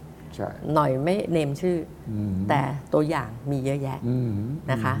นหน่อยไม่เนมชื่อแต่ตัวอย่างมีเยอะแยะ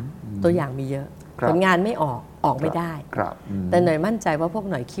นะคะตัวอย่างมีเยอะผลงานไม่ออกไม่ได้แต่หน่อยมั่นใจว่าพวก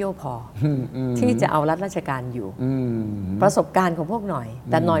หน่อยเขี้ยวพอที่จะเอารัฐราชการอยู่ประสบการณ์ของพวกหน่อย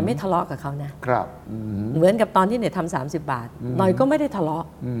แต่หน่อยไม่ทะเลาะกับเขานะเหมือนกับตอนที่หน่อยทำ30 บาทหน่อยก็ไม่ได้ทะเลาะ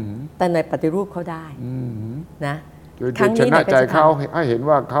แต่หน่อยปฏิรูปเขาได้นะครั้งนี้ชนะใจเขาให้เห็น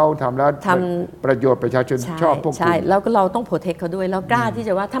ว่าเขาทำแล้วประโยชน์ประชาชนชอบพวกคุณใช่แล้วก็เราต้องโปรเทคเขาด้วยแล้วกล้าที่จ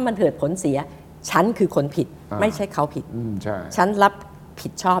ะว่าถ้ามันเกิดผลเสียฉันคือคนผิดไม่ใช่เขาผิดฉันรับผิ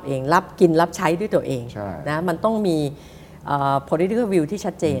ดชอบเองรับกินรับใช้ด้วยตัวเองนะมันต้องมีpolitical view ที่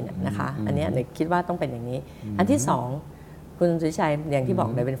ชัดเจนนะคะอันนี้คิดว่าต้องเป็นอย่างนี้อันที่สองคุณสุริชัยอย่างที่บอก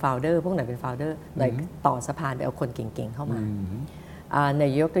หน่อยเป็น founder พวกหน่อยเป็น founder หน่อยต่อสะพานไปเอาคนเก่งๆเข้ามาหน่อ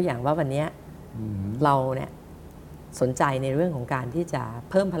ยยกตัวอย่างว่าวันนี้เราเนี่ยสนใจในเรื่องของการที่จะ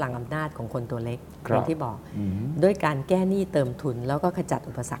เพิ่มพลังอำนาจของคนตัวเล็กอย่างที่บอกด้วยการแก้หนี้เติมทุนแล้วก็ขจัด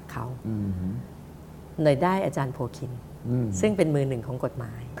อุปสรรคเขาหน่อยได้อาจารย์โพคินซึ่งเป็นมือหนึ่งของกฎหม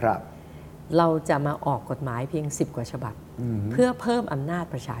ายเราจะมาออกกฎหมายเพียง10 กว่าฉบับเพื่อเพิ่มอำนาจ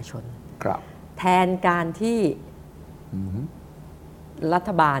ประชาชนแทนการที่รั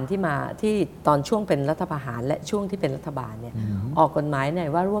ฐบาลที่มาที่ตอนช่วงเป็นรัฐประหารและช่วงที่เป็นรัฐบาลเนี่ยออกกฎหมายหน่อย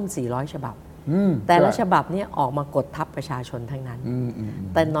ว่าร่วม400 ฉบับแต่ละฉบับนี้ออกมากดทับประชาชนทั้งนั้น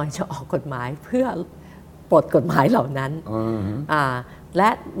แต่น้อยจะออกกฎหมายเพื่อปลดกฎหมายเหล่านั้นและ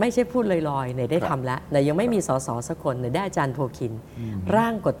ไม่ใช่พูดลอยๆเนี่ยได้ทำแล้วแต่ยังไม่มีสสสักคนเนี่ยได้อาจารย์โพคินร่า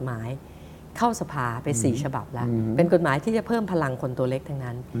งกฎหมายเข้าสภาไป4 ฉบับแล้วเป็นกฎหมายที่จะเพิ่มพลังคนตัวเล็กทั้ง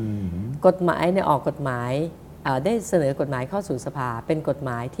นั้นกฎหมายเนี่ยออกกฎหมายได้เสนอกฎหมายเข้าสู่สภาเป็นกฎห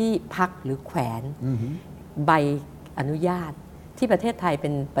มายที่พักหรือแขวนใบอนุญาตที่ประเทศไทยเป็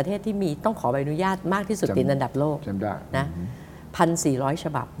นประเทศที่มีต้องขอใบอนุญาตมากที่สุดติดอันดับโลกนะ1,400 ฉ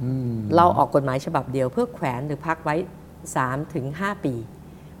บับเราออกกฎหมายฉบับเดียวเพื่อแขวนหรือพักไว้ 3-5 ปี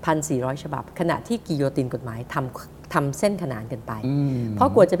 1,400 ฉบับขณะที่กิโยตินกฎหมายทำเส้นขนานกันไปเพราะ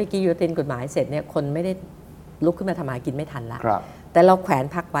กว่าจะไปกิโยตินกฎหมายเสร็จเนี่ยคนไม่ได้ลุกขึ้นมาทำมากินไม่ทันละแต่เราแขวน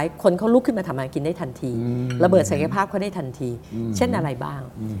พักไว้คนเขาลุกขึ้นมาทำมากินได้ทันทีระเบิดศักยภาพเขาได้ทันทีเช่นอะไรบ้าง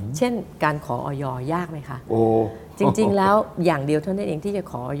เช่นการขออย.ยากไหมคะจริงๆแล้วอย่างเดียวเท่านั้นเองที่จะ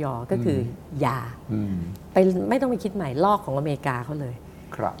ขออย.ก็คือยาไปไม่ต้องไปคิดใหม่ลอกของอเมริกาเขาเลย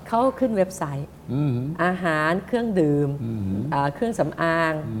เขาขึ้นเว็บไซต์อาหารเครื่องดื่มเครื่องสำอา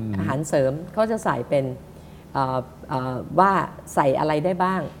งอาหารเสริมเขาจะใส่เป็นว่าใส่อะไรได้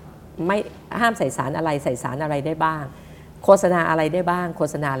บ้างไม่ห้ามใส่สารอะไรใส่สารอะไรได้บ้างโฆษณาอะไรได้บ้างโฆ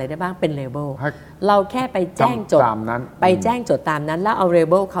ษณาอะไรได้บ้างเป็นเลเบลเราแค่ไปแจ้งจดไปแจ้งจดตามนั้นแล้วเอาเล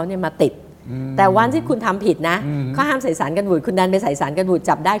เบลเขาเนี่ยมาติดแต่วันที่คุณทำผิดนะเขาห้ามใส่สารกันบูดคุณดันไปใส่สารกันบูด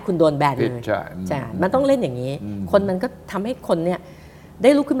จับได้คุณโดนแบนเลยใช่มันต้องเล่นอย่างนี้คนมันก็ทำให้คนเนี่ยได้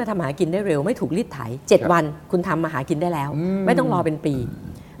ลุกขึ้นมาทำหากินได้เร็วไม่ถูกรีดไถ7 วันคุณทำมาหากินได้แล้วไม่ต้องรอเป็นปี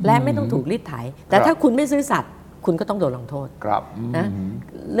และไม่ต้องถูกรีดไถแต่ถ้าคุณไม่ซื่อสัตย์คุณก็ต้องโดนลงโทษนะ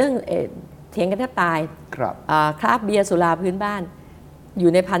เรื่องเถียงกันแทบตายคราฟเบียร์สุราพื้นบ้านอ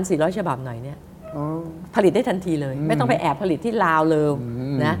ยู่ใน 1,400 ฉบับหน่อยเนี่ยผลิตได้ทันทีเลยไม่ต้องไปแอบผลิตที่ลาวเลย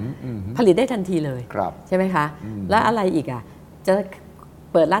นะผลิตได้ทันทีเลยใช่ไหมคะแล้วอะไรอีกอ่ะจะ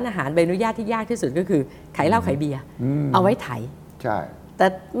เปิดร้านอาหารใบอนุญาตที่ยากที่สุดก็คือขายเหล้าขายเบียร์เอาไว้ไถใช่แต่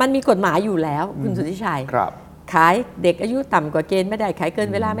มันมีกฎหมายอยู่แล้วคุณสุทธิชัยขายเด็กอายุต่ำกว่าเกณฑ์ไม่ได้ขายเกิน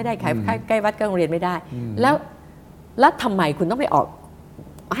เวลาไม่ได้ขายใกล้วัดใกล้โรงเรียนไม่ได้แล้วทำไมคุณต้องไปออก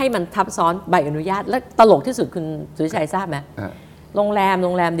ให้มันทับซ้อนใบอนุญาตและตลกที่สุดคุณสุทธิชัยทราบไหมโรงแร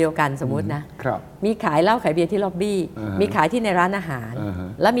มเดียวกันสมมุตินะมีขายเหล้าขายเบียร์ที่ล็อบบี้มีขายที่ในร้านอาหาร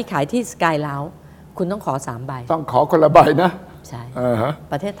แล้วมีขายที่สกายเลาส์คุณต้องขอ3 ใบต้องขอคนละใบนะใช่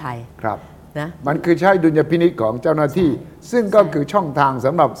ประเทศไทยนะมันคือใช้ดุลยพินิจของเจ้าหน้าที่ซึ่งก็คือช่องทางส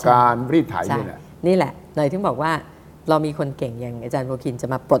ำหรับการรีดไถนี่แหละหน่อยถึงบอกว่าเรามีคนเก่งอย่างอาจารย์โพคินจะ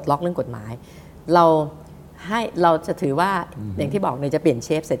มาปลดล็อกเรื่องกฎหมายเราจะถือว่าอย่างที่บอกเนี่ยจะเปลี่ยนเช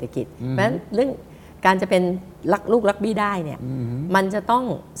ฟเศรษฐกิจเพราะฉะนั้นเรื่องการจะเป็นลูกรักบี้ได้เนี่ยมันจะต้อง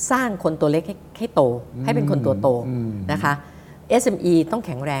สร้างคนตัวเล็กให้โตให้เป็นคนตัวโตนะคะ SME ต้องแ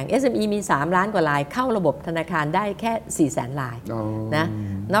ข็งแรง SME มี3 ล้านกว่ารายเข้าระบบธนาคารได้แค่ 400,000 รายนะ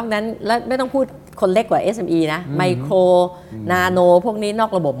นอกนั้นแล้วไม่ต้องพูดคนเล็กกว่า SME นะไมโครนาโนพวกนี้นอ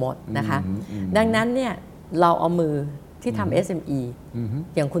กระบบหมดนะคะดังนั้นเนี่ย เราเอามือที่ทำ SME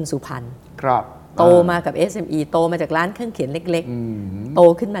อย่างคุณสุพันธ์โตมากับ SME โตมาจากร้านเครื่องเขียนเล็กๆโต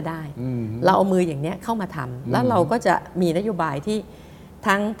ขึ้นมาได้เราเอามืออย่างนี้เข้ามาทำแล้วเราก็จะมีนโยบายที่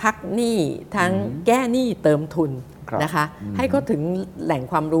ทั้งพักหนี้ทั้งแก้หนี้เติมทุนนะคะให้เขาถึงแหล่ง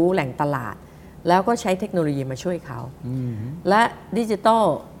ความรู้แหล่งตลาดแล้วก็ใช้เทคโนโลยีมาช่วยเขาและดิจิทัล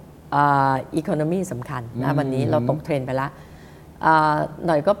อีโคโนมีสำคัญนะวันนี้เราตกเทรนไปแล้วห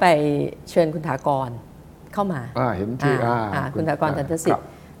น่อยก็ไปเชิญคุณถากรเข้ามาเห็นที่คุณถากร จันทสิทธิ์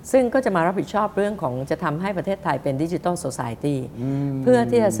ซึ่งก็จะมารับผิดชอบเรื่องของจะทำให้ประเทศไทยเป็นดิจิทัลโซซายตี้เพื่อ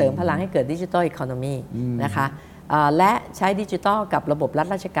ที่จะเสริมพลังให้เกิดดิจิทัลอีโคโนมีนะคะและใช้ดิจิทัลกับระบบรัฐ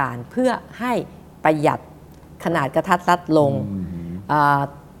ราชการเพื่อให้ประหยัดขนาดกระทัดรัดลง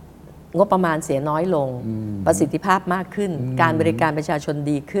งบประมาณเสียน้อยลงประสิทธิภาพมากขึ้นการบริการประชาชน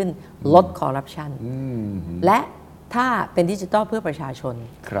ดีขึ้นลดคอร์รัปชันและถ้าเป็นดิจิทัลเพื่อประชาชน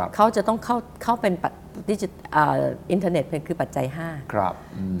เขาจะต้องเข้าเป็นอินเทอร์เน็ตคือปัจจัย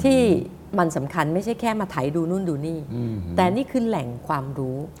5ที่มันสำคัญไม่ใช่แค่มาไถดูนู่นดูนี่แต่นี่คือแหล่งความ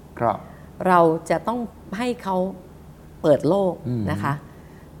รู้เราจะต้องให้เขาเปิดโลกนะคะ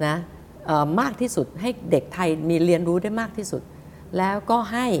นะมากที่สุดให้เด็กไทยมีเรียนรู้ได้มากที่สุดแล้วก็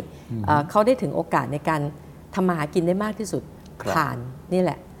ให้เขาได้ถึงโอกาสในการทำมาหากินได้มากที่สุดผ่านนี่แ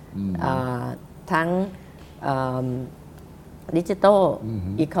หละทั้งดิจิทัล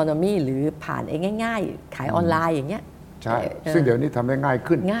อีโคโนมีหรือผ่านง่ายๆขายออนไลน์อย่างเงี้ยใช่ซึ่งเดี๋ยวนี้ทำได้ง่าย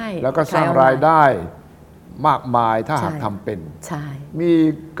ขึ้นแล้วก็สร้างรายได้มากมายถ้าหากทำเป็นมี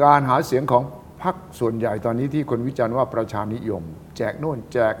การหาเสียงของพรรคส่วนใหญ่ตอนนี้ที่คนวิจารณ์ว่าประชานิยมแจกโน่น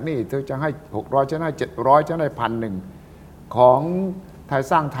แจกนี่เธอจะให้600จะให้700จะให้1,000ของไทย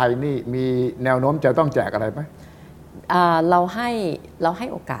สร้างไทยนี่มีแนวโน้มจะต้องแจกอะไรไหมเราให้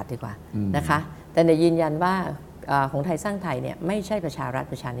โอกาสดีกว่านะคะแต่ในยืนยันว่าของไทยสร้างไทยเนี่ยไม่ใช่ประชารัฐ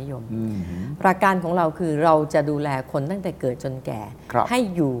ประชานิยมหลักการของเราคือเราจะดูแลคนตั้งแต่เกิดจนแก่ให้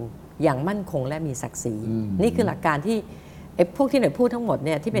อยู่อย่างมั่นคงและมีศักดิ์ศรีนี่คือหลักการที่พวกที่หน่อยพูดทั้งหมดเ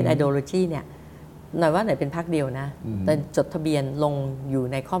นี่ยที่เป็น ideology เนี่ยหน่อยว่าหน่อยเป็นพรรคเดียวนะแต่จดทะเบียนลงอยู่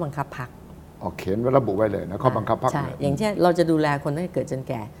ในข้อบังคับพรรคเขียนไว้ระบุไว้เลยนะข้อบังคับพรรคอย่างเช่นเราจะดูแลคนตั้งแต่เกิดจน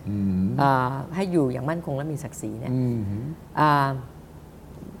แก่ให้อยู่อย่างมั่นคงและมีศักดิ์ศรีเนี่ย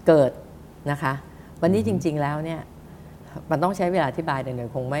เกิดนะคะวันนี้จริงๆแล้วเนี่ยมันต้องใช้เวลาอธิบายเดี๋ยว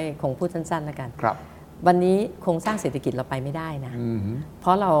คงพูดสั้นๆแล้วกันวันนี้โครงสร้างเศรษฐกิจเราไปไม่ได้นะเพร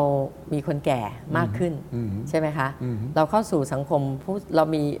าะเรามีคนแก่มากขึ้นใช่ไหมคะเราเข้าสู่สังคมเร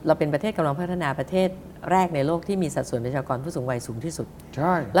าเป็นประเทศกำลังพัฒนาประเทศแรกในโลกที่มีสัดส่วนประชากรผู้สูงวัยสูงที่สุดใ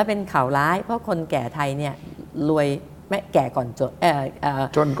ช่และเป็นข่าวร้ายเพราะคนแก่ไทยเนี่ยรวยไม่แก่ก่อนจ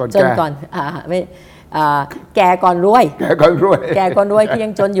นก่อนไม่แก่ก่อนรวยแก่ก่อนรวยคือยั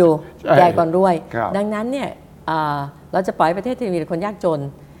งจนอยู่แก่ก่อนรวยดังนั้นเนี่ยเราจะปล่อยประเทศที่มีคนยากจน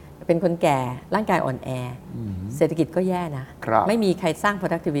เป็นคนแก่ร่างกายอ่อนแอเศรษฐกิจก็แย่นะไม่มีใครสร้าง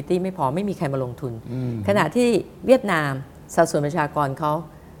productivity ไม่พอไม่มีใครมาลงทุนขณะที่เวียดนามสัดส่วนประชากรเขา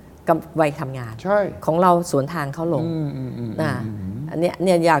วัยทำงานของเราสวนทางเขาลงอันนี้เ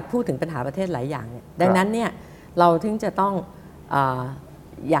นี่ยอยากพูดถึงปัญหาประเทศหลายอย่างเนี่ยดังนั้นเนี่ยเราถึงจะต้อง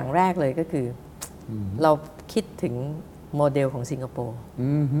อย่างแรกเลยก็คือเราคิดถึงโมเดลของสิงคโปร์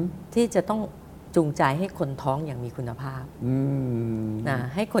ที่จะต้องจูงใจให้คนท้องอย่างมีคุณภาพ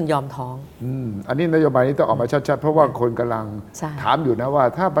ให้คนยอมท้องอันนี้นโยบายนี้ต้องออกมาชัดๆเพราะว่าคนกำลังถามอยู่นะว่า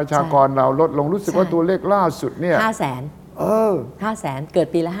ถ้าประชากรเราลดลงรู้สึกว่าตัวเลขล่าสุดเนี่ย500,000เกิด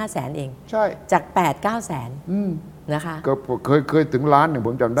ปีละ500,000เองใช่จาก 8-9 แสนนะคะก็เคยถึงล้านหนึ่งผ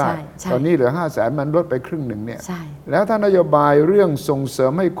มจำได้ตอนนี้เหลือ500,000มันลดไปครึ่งหนึ่งเนี่ยแล้วถ้านโยบายเรื่องส่งเสริ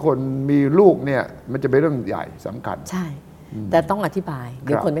มให้คนมีลูกเนี่ยมันจะเป็นเรื่องใหญ่สำคัญใช่แต่ต้องอธิบายเ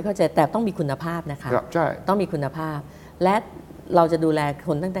ดี๋ยวคนไม่เข้าใจแต่ต้องมีคุณภาพนะคะใช่ต้องมีคุณภาพและเราจะดูแลค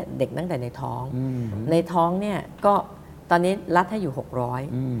นตั้งแต่เด็กตั้งแต่ในท้องเนี่ยก็ตอนนี้รัฐให้อยู่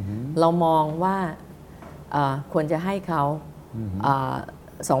600เรามองว่าควรจะให้เขา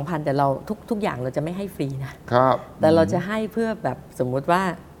2,000แต่เราทุกอย่างเราจะไม่ให้ฟรีนะครับแต่เราจะให้เพื่อแบบสมมุติว่า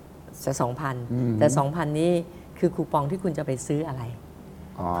จะ 2,000 แต่ 2,000 นี้คือคูปองที่คุณจะไปซื้ออะไร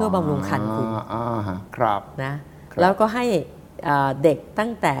เพื่อบำรุงครรภ์คุณครับนะแล้วก็ให้เด็กตั้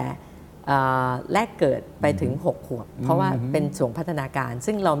งแต่แรกเกิดไปถึง6 ขวบเพราะว่าเป็นช่วงพัฒนาการ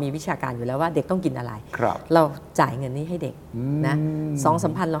ซึ่งเรามีวิชาการอยู่แล้วว่าเด็กต้องกินอะไรเราจ่ายเงินนี้ให้เด็กนะ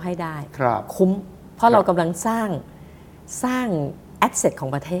2-3,000เราให้ได้คุ้มเพราะเรากำลังสร้างแอสเซทขอ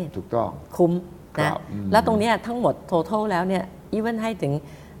งประเทศถูกต้องคุ้มนะแล้วตรงนี้ทั้งหมด total แล้วเนี่ยอีเวนให้ถึง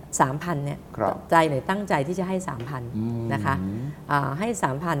 3,000 เนี่ยใจหน่อยตั้งใจที่จะให้ 3,000 นะคะให้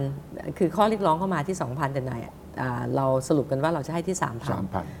 3,000 คือข้อเรียกร้องเข้ามาที่ 2,000 แต่หน่อยเราสรุปกันว่าเราจะให้ที่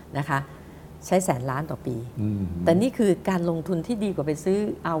 3,000 นะคะ ใช้100,000,000,000ต่อปีแต่นี่คือการลงทุนที่ดีกว่าไปซื้อ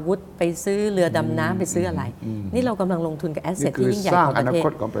อาวุธไปซื้อเรือดำน้ำไปซื้ออะไรนี่เรากำลังลงทุนกับแอสเซทที่ยิ่งใหญ่ของประเท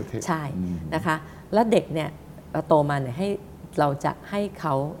ศใช่นะคะแล้วเด็กเนี่ยโตมาเนี่ยให้เราจะให้เข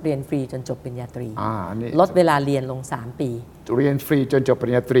าเรียนฟรีจนจบปริญญาตรีลดเวลาเรียนลง3 ปีเรียนฟรีจนจบป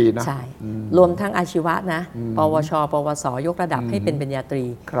ริญญาตรีนะใช่รวมทั้งอาชีวะนะปวชปวสยกระดับให้เป็นปริญญาตรี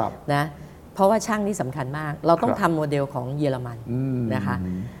นะเพราะว่าช่างนี่สำคัญมากเราต้องทำโมเดลของเยอรมันนะคะ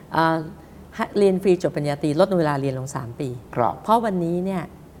เรียนฟรีจบปริญญาตรีลดเวลาเรียนลง3 ปีเพราะวันนี้เนี่ย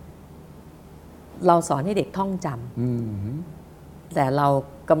เราสอนให้เด็กท่องจำแต่เรา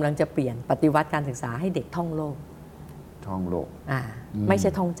กำลังจะเปลี่ยนปฏิวัติการศึกษาให้เด็กท่องโลกไม่ใช่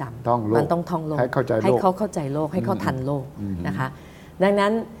ท่องจำมันต้องท่องโลกให้เขาเข้าใจโลกให้เขาทันโลกนะคะดังนั้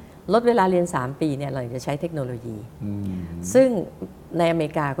นลดเวลาเรียน3 ปีเนี่ยเราจะใช้เทคโนโลยีซึ่งในอเม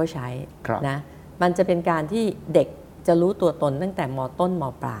ริกาก็ใช้นะมันจะเป็นการที่เด็กจะรู้ตัวตนตั้งแต่ม.ต้นม.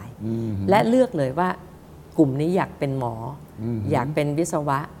ปลายและเลือกเลยว่ากลุ่มนี้อยากเป็นหมออยากเป็นวิศว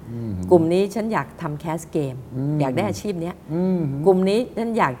ะกลุ่มนี้ฉันอยากทำแคสเกมอยากได้อาชีพนี้กลุ่มนี้ฉั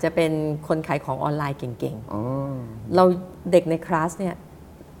นอยากจะเป็นคนขายของออนไลน์เก่งๆเราเด็กในคลาสเนี่ย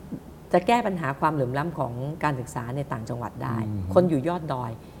จะแก้ปัญหาความเหลื่อมล้ำของการศึกษาในต่างจังหวัดได้คนอยู่ยอดดอ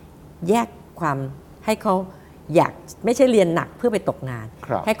ยแยกความให้เขาอยากไม่ใช่เรียนหนักเพื่อไปตกงาน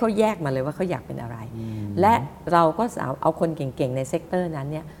ให้เขาแยกมาเลยว่าเขาอยากเป็นอะไรและเราก็เอาคนเก่งๆในเซกเตอร์นั้น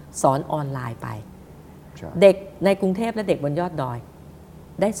เนี่ยสอนออนไลน์ไปเด็กในกรุงเทพและเด็กบนยอดดอย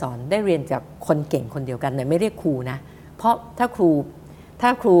ได้สอนได้เรียนกับคนเก่งคนเดียวกันแต่ไม่เรียกครูนะเพราะถ้าค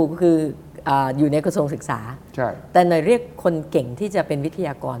รูคืออยู่ในกระทรวงศึกษาแต่หน่อยเรียกคนเก่งที่จะเป็นวิทย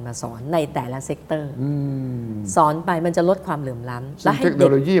ากรมาสอนในแต่ละเซกเตอร์สอนไปมันจะลดความเหลื่อมล้ำและให้เทคโน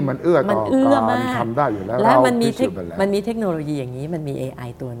โลยีมันเอื้อต่อการทำได้อยู่แล้วและมันมีเทคโนโลยีอย่างนี้มันมี AI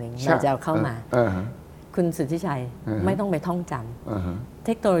ตัวหนึ่งเราจะเอาเข้ามาคุณสุทธิชัยไม่ต้องไปท่องจำเท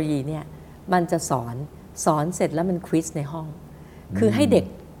คโนโลยีเนี่ยมันจะสอนเสร็จแล้วมันควิซในห้องคือให้เด็ก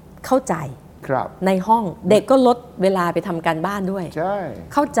เข้าใจในห้องเด็กก็ลดเวลาไปทำการบ้านด้วย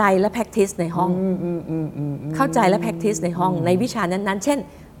เข้าใจและ practice ในห้องเข้าใจและ practice ในห้องในวิชานั้นๆเช่น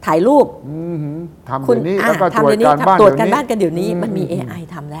ถ่ายรูปคุณแล้วก็ตรวจการบ้านกันเดี๋ยวนี้มันมี AI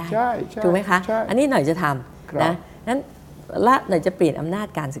ทำได้ถูกไหมคะอันนี้หน่อยจะทำนะนั้นและหน่อยจะเปลี่ยนอำนาจ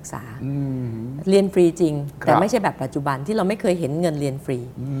การศึกษาเรียนฟรีจริงแต่ไม่ใช่แบบปัจจุบันที่เราไม่เคยเห็นเงินเรียนฟรี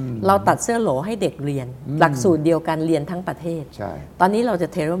เราตัดเสื้อโหลให้เด็กเรียนหลักสูตรเดียวกันเรียนทั้งประเทศตอนนี้เราจะ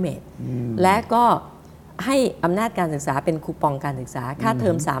เทเลเมดและก็ให้อำนาจการศึกษาเป็นคูปองการศึกษาค่าเทอ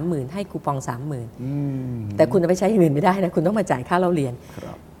ม 30,000 ให้คูปอง 30,000 แต่คุณจะไปใช้อย่างอื่นไม่ได้นะคุณต้องมาจ่ายค่าเราเรียน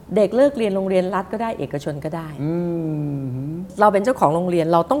เด็กเลิกเรียนโรงเรียนรัฐก็ได้เอกชนก็ได้เราเป็นเจ้าของโรงเรียน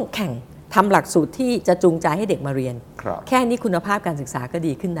เราต้องแข่งทำหลักสูตรที่จะจูงใจให้เด็กมาเรียนแค่นี้คุณภาพการศึกษาก็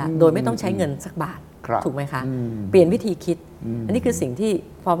ดีขึ้นนะโดยไม่ต้องใช้เงินสักบาทถูกไหมคะเปลี่ยนวิธีคิดอันนี้คือสิ่งที่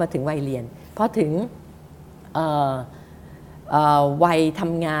พอมาถึงวัยเรียนพอถึงวัยท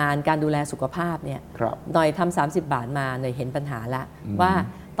ำงานการดูแลสุขภาพเนี่ยหน่อยทำ30 บาทมาหน่อยเห็นปัญหาละว่า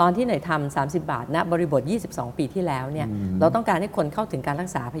ตอนที่หน่อยทำ30 บาทณบริบท22 ปีที่แล้วเนี่ยเราต้องการให้คนเข้าถึงการรัก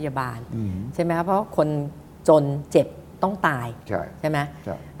ษาพยาบาลใช่ไหมครับเพราะคนจนเจ็บต้องตายใช่ไหม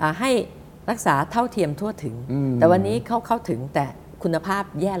ให้รักษาเท่าเทียมทั่วถึงแต่วันนี้เข้าถึงแต่คุณภาพ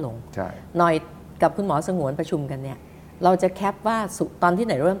แย่ลงหน่อยกับคุณหมอสงวนประชุมกันเนี่ยเราจะแคปว่าตอนที่ไ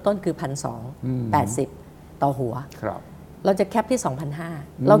หนเริ่มต้นคือ 1,280 ต่อหัวเราจะแคปที่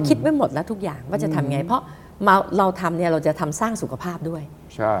 2,500 เราคิดไว้หมดแล้วทุกอย่างว่าจะทำไงเพราะเราทำเนี่ยเราจะทำสร้างสุขภาพด้วย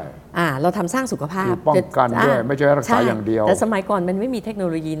ใช่เราทำสร้างสุขภาพป้องกันด้วยไม่ใช่รักษาอย่างเดียวแต่สมัยก่อนมันไม่มีเทคโน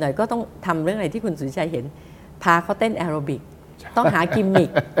โลยีหน่อยก็ต้องทำเรื่องอะไรที่คุณสุทธิชัยเห็นพาเขาเต้นแอโรบิกต้องหากิมมิค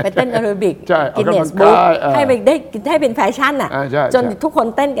ไปเต้นแอโรบิกกินเนสบุ๊กให้ไปได้ให้เป็นแฟชั่นอ่ะจนทุกคน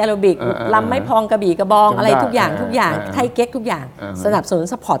เต้นแอโรบิกลำไม่พองกระบี่กระบองอะไรทุกอย่างไทยเก๊กทุกอย่างสนับสนุน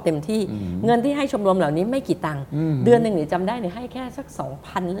สปอร์ตเต็มที่เงินที่ให้ชมรมเหล่านี้ไม่กี่ตังค์เดือนหนึ่งเนี่ยจำได้เนี่ยให้แค่สัก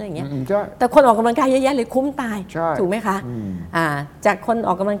 2,000 อะไรอย่างเงี้ยแต่คนออกกำลังกายเยอะแยะเลยคุ้มตายถูกไหมคะจากคนอ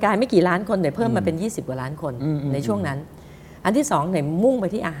อกกำลังกายไม่กี่ล้านคนเนี่ยเพิ่มมาเป็น20 กว่าล้านคนในช่วงนั้นอันที่2เนี่ยมุ่งไป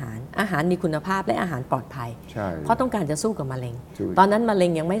ที่อาหารมีคุณภาพและอาหารปลอดภัยเพราะต้องการจะสู้กับมะเร็งตอนนั้นมะเร็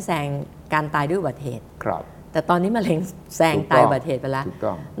งยังไม่แซงการตายด้วยอุบัติเหตุแต่ตอนนี้มะเร็งแซงตายอุบัติเหตุไปแล้ว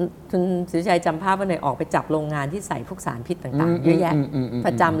คุณสุทธิชัยจำภาพว่าเนี่ยออกไปจับโรงงานที่ใส่พวกสารพิษต่างๆเยอะแยะป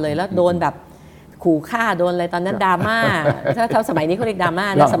ระจำเลยแล้วโดนแบบขู่ฆ่าโดนอะไรตอนนั้นดราม่าถ้าสมัยนี้เขาเรียกดราม่า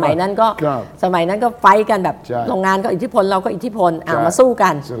นะสมัยนั้นก็ไฟกันแบบโรงงานก็อิทธิพลเราก็อิทธิพลมาสู้กั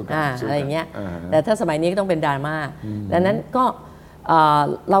นอะไรอย่างเงี้ยแต่ถ้าสมัยนี้ก็ต้องเป็นดราม่าดังนั้นก็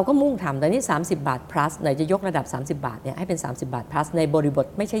เราก็มุ่งทำแต่นี่30 บาท plus ไหนจะยกระดับ30 บาทเนี่ยให้เป็น30 บาท plus ในบริบท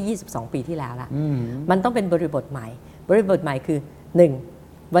ไม่ใช่22 ปีที่แล้วละมันต้องเป็นบริบทใหม่บริบทใหม่คือ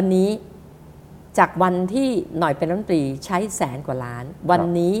1วันนี้จากวันที่หน่อยเป็นรัฐมนตรีใช้100,000 กว่าล้านวัน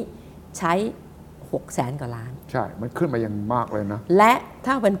นี้ ใช้600,000 กว่าล้านใช่มันขึ้นมาอย่างมากเลยนะและ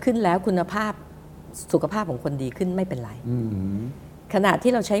ถ้ามันขึ้นแล้วคุณภาพสุขภาพของคนดีขึ้นไม่เป็นไรขณะ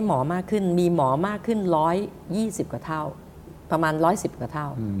ที่เราใช้หมอมากขึ้นมีหมอมากขึ้น120 กว่าเท่าประมาณ110 กว่าเท่า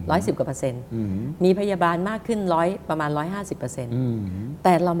110 กว่า%มีพยาบาลมากขึ้นประมาณ150%แ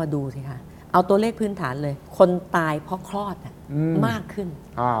ต่เรามาดูสิคะเอาตัวเลขพื้นฐานเลยคนตายเพราะคลอดมากขึ้น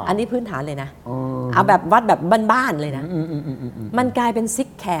อันนี้พื้นฐานเลยนะเอาแบบวัดแบบบ้านๆเลยนะมันกลายเป็นซิก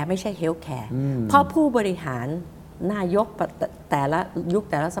แคร์ไม่ใช่เฮลท์แคร์เพราะผู้บริหารนายกแต่ละยุค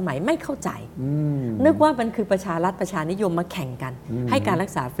แต่ละสมัยไม่เข้าใจนึกว่ามันคือประชารัฐประชานิยมมาแข่งกันให้การรั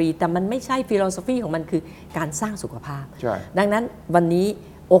กษาฟรีแต่มันไม่ใช่ฟิโลโซฟีของมันคือการสร้างสุขภาพดังนั้นวันนี้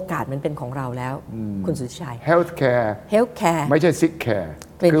โอกาสมันเป็นของเราแล้วคุณสุทธิชัย Health Care ไม่ใช่ Sick Care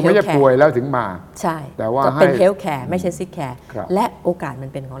คือไม่ใช่ป่วยแล้วถึงมาใช่แต่ว่าเป็น Health Care ไม่ใช่ Sick Care และโอกาสมัน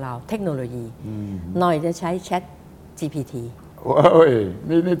เป็นของเราเทคโนโลยีหน่อยจะใช้ Chat GPTโอ้ย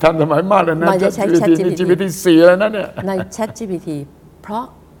นี่ทันสมัยมากเลยนะ Chat GPT 4แล้วนะเนี่ยใน Chat GPT เพราะ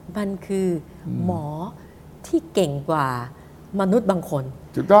มันคือหมอที่เก่งกว่ามนุษย์บางคน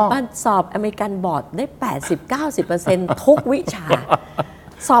ถูกต้องมันสอบอเมริกันบอร์ดได้ 80-90% ทุกวิชา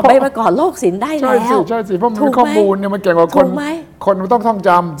สอบใบประกอบโรคศิลป์ได้แล้วใช่สิเพราะมันมีข้อมูลเนี่ยมันเก่งกว่าคนมันต้องท่องจ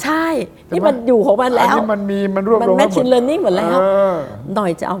ำใช่นี่มันอยู่ของมันแล้วมันรวบรวม มัน machine learning หมดแล้วหน่อ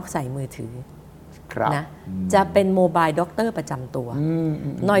ยจะเอาใส่มือถือนะจะเป็นโมบายด็อกเตอร์ประจำตัว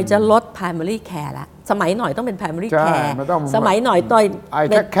หน่อยจะลด primary care ละสมัยหน่อยต้องเป็น primary care สมัยหน่อยห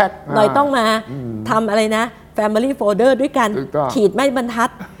น่อยต้องมาทำอะไรนะ family folder ด้วยกันขีดไม่บรรทัด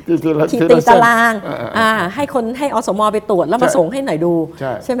ขีดตีตารางให้อสม.ไปตรวจแล้วมาส่งให้หน่อยดู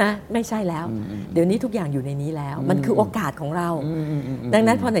ใช่ไหมไม่ใช่แล้วเดี๋ยวนี้ทุกอย่างอยู่ในนี้แล้วมันคือโอกาสของเราดัง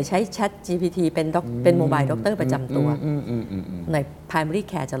นั้นพอหน่อยใช้ Chat GPT เป็นโมบายด็อกเตอร์ประจำตัวหน่อย primary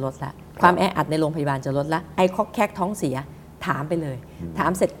care จะลดละความแออัดในโรงพยาบาลจะลดละไอ้แคกท้องเสียถามไปเลยถา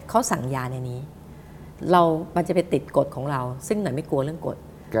มเสร็จเขาสั่งยาในนี้มันจะไปติดกฎของเราซึ่งหน่อยไม่กลัวเรื่องกฎ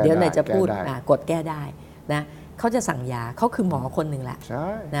เดี๋ยวหน่อยจะพูดกฎแก้ได้นะเขาจะสั่งยาเขาคือหมอคนหนึ่งแหละ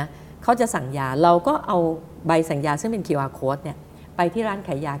นะเขาจะสั่งยาเราก็เอาใบสั่งยาซึ่งเป็น QR code เนี่ยไปที่ร้านข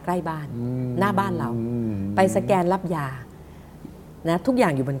ายยาใกล้บ้านหน้าบ้านเราไปสแกนรับยานะทุกอย่า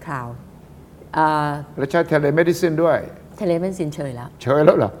งอยู่บนคลาวด์แล้วใช้เทเลเมดิซินด้วยเทเลเมดิซินเฉยแล้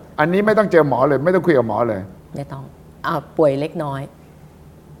วเหรออันนี้ไม่ต้องเจอหมอเลยไม่ต้องคุยกับหมอเลยไม่ต้องป่วยเล็กน้อย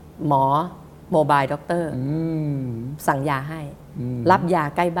หมอโมบายด็อกเตอร์สั่งยาให้รับยา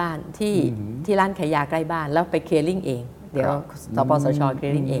ใกล้บ้านที่ร้านขายยาใกล้บ้านแล้วไปเคลียร์ลิ่งเองเดี๋ยวสปสชเคลี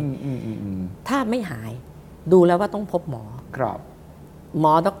ยร์ลิ่งเองถ้าไม่หายดูแล้วว่าต้องพบหมอหม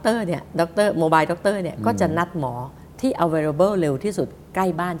อด็อกเตอร์เนี่ยด็อกเตอร์โมบายด็อกเตอร์เนี่ยก็จะนัดหมอที่ available เร็วที่สุดใกล้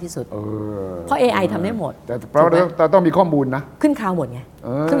บ้านที่สุดเพราะ AI ทำได้หมดแต่ต้องมีข้อมูลนะขึ้นคราวหมดไง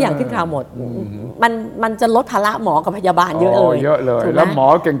ทุกอย่างขึ้นคราวหมดมันจะลดภาระหมอกับพยาบาลเยอะเลยแล้วหมอ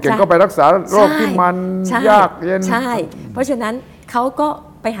เก่งๆก็ไปรักษาโรคที่มันยากเย็นใช่เพราะฉะนั้นเขาก็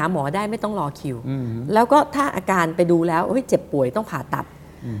ไปหาหมอได้ไม่ต้องรอคิวแล้วก็ถ้าอาการไปดูแล้วเจ็บป่วยต้องผ่าตัด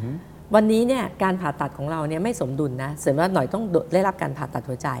วันนี้เนี่ยการผ่าตัดของเราเนี่ยไม่สมดุลนะเสร็จว่าหน่อยต้องได้รับการผ่าตัด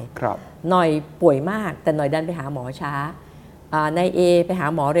หัวใจหน่อยป่วยมากแต่หน่อยดันไปหาหมอช้านาย A ไปหา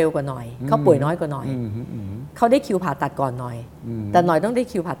หมอเร็วกว่าหน่อยเขาป่วยน้อยกว่าหน่อยเขาได้คิวผ่าตัดก่อนหน่อยแต่หน่อยต้องได้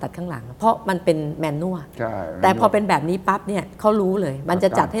คิวผ่าตัดข้างหลังเพราะมันเป็นแมนนวลแต่พอเป็นแบบนี้ปั๊บเนี่ยเขารู้เลยมันจะ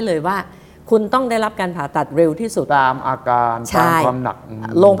จัดให้เลยว่าคุณต้องได้รับการผ่าตัดเร็วที่สุดตามอาการตามความหนัก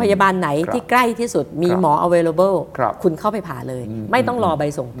โรงพยาบาลไหนที่ใกล้ที่สุดมีหมอ available คุณเข้าไปผ่าเลยไม่ต้องรอใบ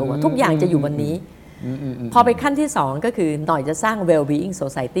ส่งตัวทุกอย่างจะอยู่วันนี้พอไปขั้นที่2ก็คือหน่อยจะสร้าง well-being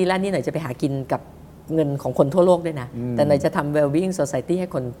society และนี่หน่อยจะไปหากินกับเงินของคนทั่วโลกด้วยนะแต่หน่อยจะทำ well-being society ให้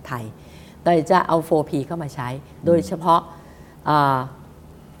คนไทยหน่อยจะเอา 4P เข้ามาใช้โดยเฉพาะ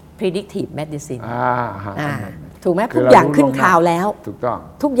predictive medicine ถูกไหมทุกอย่างขึ้นคราวแล้วถูกต้อง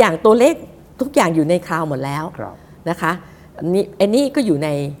ทุกอย่างตัวเลขทุกอย่างอยู่ในคลาวด์หมดแล้วนะคะอันนี้ก็อยู่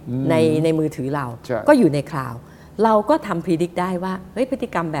ในมือถือเราก็อยู่ในคลาวด์เราก็ทำ predict ได้ว่าพฤติ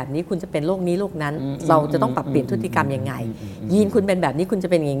กรรมแบบนี้คุณจะเป็นโรคนี้โรคนั้นเราจะต้องปรับเปลี่ยนพฤติกรรมยังไงยีนคุณเป็นแบบนี้คุณจะ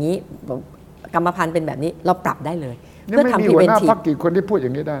เป็นอย่างนี้กรรมพันธุ์เป็นแบบนี้เราปรับได้เลยเพื่อทำ preventive หัวหน้าพรรคกี่คนที่พูดอย่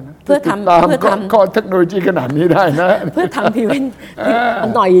างนี้ได้นะเพื่อทำข้อเทคโนโลยีขนาดนี้ได้นะเพื่อทำ preventive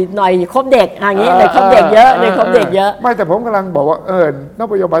หน่อยครบเด็กอย่างนี้หน่อยครบเด็กเยอะเลยครบเด็กเยอะไม่แต่ผมกำลังบอกว่าน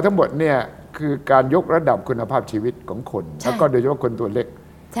โยบายทั้งหมดเนี่ยคือการยกระดับคุณภาพชีวิตของคนแล้วก็โดยเฉพาะคนตัวเล็ก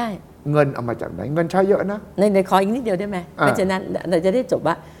ใช่เงินเอามาจากไหนเงินใช้เยอะนะในขออีกนิดเดียวได้ไหมเพราะฉะนั้นเราจะได้จบ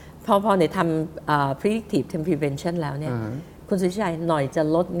ว่าพอในทำpredictive prevention แล้วเนี่ยคุณสุทธิชัยหน่อยจะ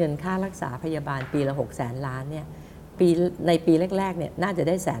ลดเงินค่ารักษาพยาบาลปีละ600,000 ล้านเนี่ยในปีแรกๆเนี่ยน่าจะไ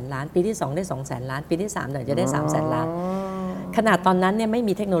ด้100,000 ล้านปีที่2ได้200,000 ล้านปีที่3หน่อยจะได้300,000 ล้าน ขนาดตอนนั้นเนี่ยไม่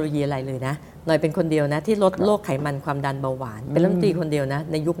มีเทคโนโลยีอะไรเลยนะหน่อยเป็นคนเดียวนะที่ลดโรคไขมันความดันเบาหวานเป็นรัฐมนตรีคนเดียวนะ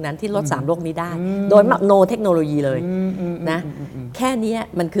ในยุคนั้นที่ลด3โรคนี้ได้โดยโนเทคโนโลยีเลยนะแค่นี้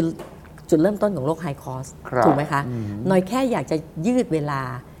มันคือจุดเริ่มต้นของโรคไฮคอสถูกไหมคะหน่อยแค่อยากจะยืดเวลา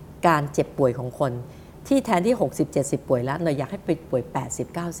การเจ็บป่วยของคนที่แทนที่60-70ป่วยแล้วหน่อยอยากให้ไปป่วย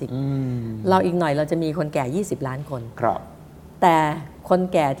80-90เราอีกหน่อยเราจะมีคนแก่20ล้านคนแต่คน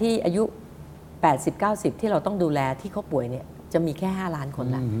แก่ที่อายุ80-90ที่เราต้องดูแลที่เขาป่วยเนี่ยจะมีแค่5ล้านคน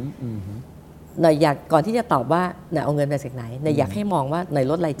ละหน่อยอยากก่อนที่จะตอบว่าหน่อยเอาเงินมาจากไหนหน่อยอยากให้มองว่าหน่อย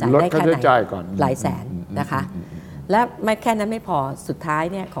ลดรายจ่ายได้แค่ไหนหลายแสนนะคะและไม่แค่นั้นไม่พอสุดท้าย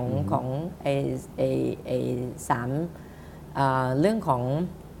เนี่ยของเรื่องของ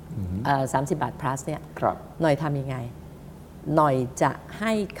30 บาท plus เนี่ยหน่อยทำยังไงหน่อยจะใ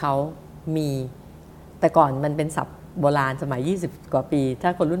ห้เขามีแต่ก่อนมันเป็นศัพท์โบราณสมัย20 กว่าปีถ้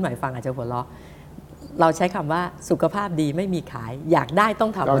าคนรุ่นใหม่ฟังอาจจะหัวเราะเราใช้คำว่าสุขภาพดีไม่มีขายอยากได้ต้อ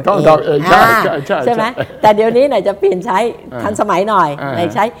งทำเองใช่ไหมแต่เดี๋ยวนี้หน่อยจะเปลี่ยนใช้ทันสมัยหน่อยหน่อย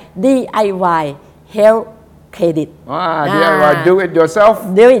ใช้ DIY Health Credit DIY Do it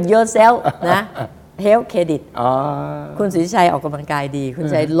yourself นะ Health Credit คุณสุทธิชัยออกกำลังกายดีคุณ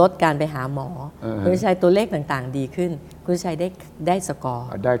สุทธิชัยลดการไปหาหมอคุณสุทธิชัยตัวเลขต่างๆดีขึ้นคุณสุทธิชัยได้สกอร์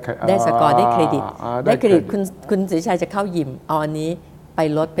ได้สกอร์ได้เครดิตคุณสุทธิชัยจะเข้ายิมเอาอันนี้ไป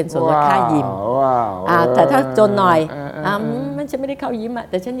ลดเป็นส่วนลดค่ายิมแต่ถ้าจนหน่อยมันจะไม่ได้เข้ายิม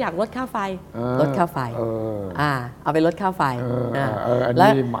แต่ฉันอยากลดค่าไฟลดค่าไฟเอาไปลดค่าไฟแล้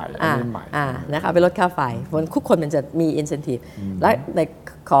วนะคะเอาไปลดค่าไฟทุกคนมันจะมี incentive และ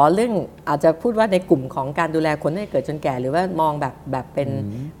ขอเรื่องอาจจะพูดว่าในกลุ่มของการดูแลคนให้เกิดจนแก่หรือว่ามองแบบเป็น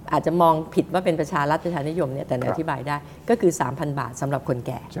อาจจะมองผิดว่าเป็นประชารัฐประชานิยมเนี่ยแต่อธิบายได้ก็คือ 3,000 บาทสำหรับคนแ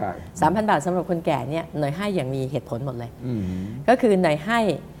ก่ 3,000 บาทสำหรับคนแก่เนี่ยหน่อยให้อย่างมีเหตุผลหมดเลยก็คือหน่อยให้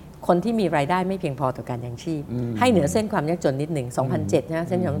คนที่มีรายได้ไม่เพียงพอต่อการยังชีพให้เหนือเส้นความยากจนนิดหนึ่ง 2,700 นะเ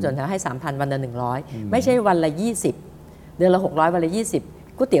ส้นความยากจนให้ 3,000 วันละ100ไม่ใช่วันละ20เดือนละ600วันละ20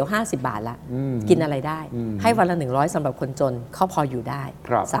ก๋วยเตี๋ยว50 บาทละกินอะไรได้ให้วันละ100สำหรับคนจนเขาพออยู่ได้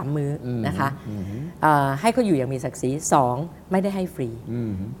3มื้อนะคะให้เขาอยู่อย่างมีศักดิ์ศรี2ไม่ได้ให้ฟรี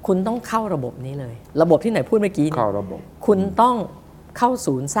คุณต้องเข้าระบบนี้เลยระบบที่ไหนพูดเมื่อกี้คุณต้องเข้า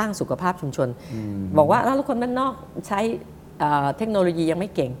ศูนย์สร้างสุขภาพชุมชนบอกว่าแล้วคนบ้านนอกใช้เทคโนโลยียังไม่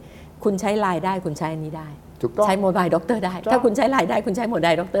เก่งคุณใช้ไลน์ได้คุณใช้อันนี้ได้ใช้โมบายด็อกเตอร์ได้ถ้าคุณใช้ไลน์ได้คุณใช้โมบา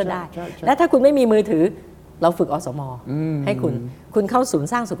ยด็อกเตอร์ได้และถ้าคุณไม่มีมือถือเราฝึกอสม.ให้คุณเข้าศูนย์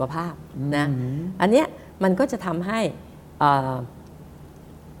สร้างสุขภาพนะอันเนี้ยมันก็จะทำให้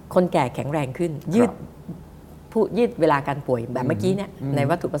คนแก่แข็งแรงขึ้นยืดเวลาการป่วยแบบเมื่อกี้เนี่ยใน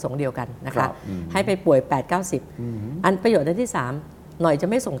วัตถุประสงค์เดียวกันนะคะให้ไปป่วย 8-90 อันประโยชน์ที่3หน่อยจะ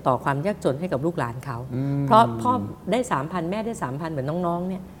ไม่ส่งต่อความยากจนให้กับลูกหลานเขาเพราะพ่อได้ 3,000 แม่ได้ 3,000 เหมือนน้องๆ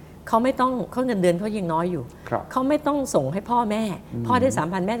เนี่ยเขาไม่ต้องเขาเงินเดือนเขายังน้อยอยู่เขาไม่ต้องส่งให้พ่อแม่พ่อได้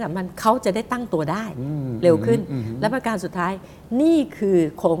 3,000 แม่ 3,000 เขาจะได้ตั้งตัวได้เร็วขึ้นและประการสุดท้ายนี่คือ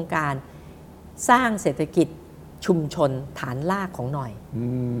โครงการสร้างเศรษฐกิจชุมชนฐานรากของหน่อย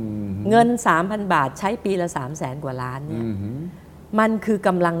เงิน 3,000 บาทใช้ปีละ 300,000 กว่าล้านเนี่ยมันคือก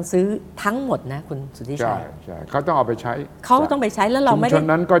ำลังซื้อทั้งหมดนะคุณสุทธิชัยใช่เขาต้องเอาไปใช้เขาต้องไปใช้แล้วเราไม่ได้ชุมชน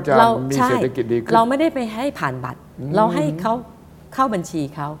นั้นก็จะมีเศรษฐกิจดีขึ้นเราไม่ได้ไปให้ผ่านบัตรเราให้เขาเข้าบัญชี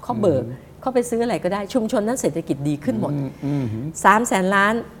เขาเบิกเขาไปซื้ออะไรก็ได้ชุมชนนั้นเศรษฐกิจดีขึ้นหมด300,000 ล้า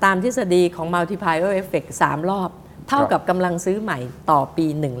นตามทฤษฎีของ multiplier effect 3 รอบเท่ากับกำลังซื้อใหม่ต่อปี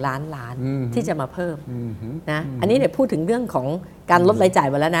1 ล้านล้านที่จะมาเพิ่มนะอันนี้เนี่ยพูดถึงเรื่องของการลดรายจ่าย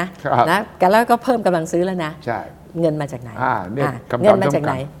มาแล้วนะกันแล้วก็เพิ่มกำลังซื้อแล้วนะเงินมาจากไหนเงินมาจากไ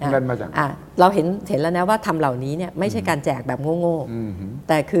หนเราเห็นแล้วนะว่าทำเหล่านี้เนี่ยไม่ใช่การแจกแบบโง่ๆแ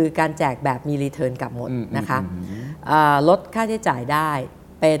ต่คือการแจกแบบมีรีเทิร์นกลับหมดนะคะลดค่าใช้จ่ายได้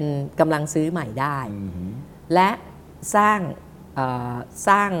เป็นกำลังซื้อใหม่ได้และส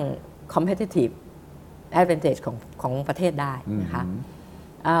ร้าง competitive advantage ของประเทศได้นะคะ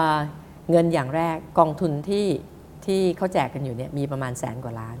เงินอย่างแรกกองทุนที่เขาแจกกันอยู่เนี่ยมีประมาณ100,000 ก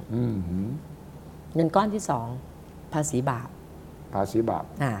ว่าล้านเงินก้อนที่2ภาษีบาป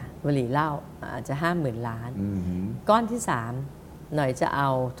บุหรี่เหล้าอาจจะ 50,000 ล้านก้อนที่3หน่อยจะเอา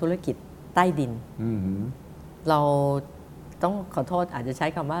ธุรกิจใต้ดินเราต้องขอโทษอาจจะใช้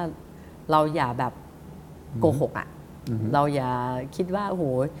คำว่าเราอย่าแบบโกหกเราอย่าคิดว่าโอ้โห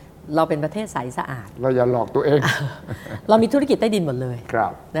เราเป็นประเทศใสสะอาดเราอย่าหลอกตัวเอง เรามีธุรกิจใต้ดินหมดเลย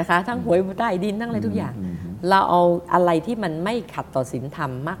นะคะทั้งหวยใต้ดินทั้งอะไรทุกอย่างเราเอาอะไรที่มันไม่ขัดต่อศีลธรร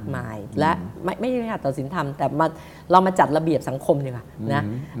มมากมายและไม่ขัดต่อศีลธรรมแต่เรามาจัดระเบียบสังคมดีกว่านะ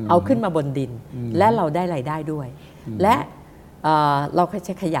เอาขึ้นมาบนดินและเราได้รายได้ด้วยและเราจ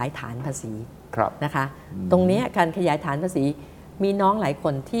ะขยายฐานภาษีนะคะตรงนี้การขยายฐานภาษีมีน้องหลายค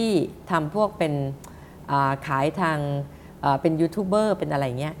นที่ทำพวกเป็นขายทาง เป็นยูทูบเบอร์เป็นอะไร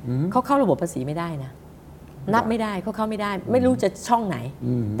เงี้ยเขาเข้าระบบภาษีไม่ได้นะนับไม่ได้เขาเข้าไม่ได้ไม่รู้จะช่องไหน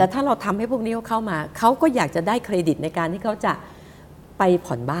แต่ถ้าเราทำให้พวกนี้เขาเข้ามาเขาก็อยากจะได้เครดิตในการที่เขาจะไป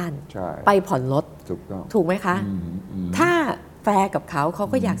ผ่อนบ้านไปผ่อนรถถูกไหมคะถ้าแฟร์กับเขา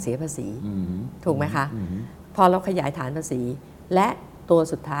ก็อยากเสียภาษีถูกไหมคะพอเราขยายฐานภาษีและตัว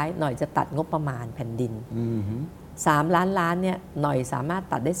สุดท้ายหน่อยจะตัดงบประมาณแผ่นดิน3 ล้านล้านเนี่ยหน่อยสามารถ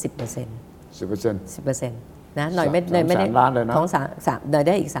ตัดได้ 10% นะหน่อยไม่ได้ของหน่อยไ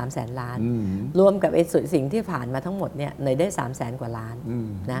ด้อีก300,000 ล้านรวมกับไอ้สิ่งที่ผ่านมาทั้งหมดเนี่ยหน่อยได้300,000 กว่าล้าน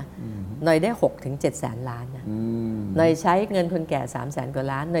นะหน่อยได้6 ถึง 700,000 ล้านนะหน่อยใช้เงินคนแก่300,000 กว่า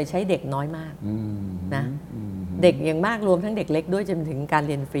ล้านหน่อยใช้เด็กน้อยมากนะเด็กอย่างมากรวมทั้งเด็กเล็กด้วยจนถึงการเ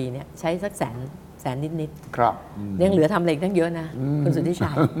รียนฟรีเนี่ยใช้สักแสนนิดๆครับยังเหลือทำอะไรตั้งเยอะนะคุณสุทธิ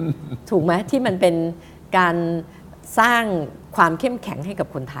ชัยถูกไหมที่มันเป็นการสร้างความเข้มแข็งให้กับ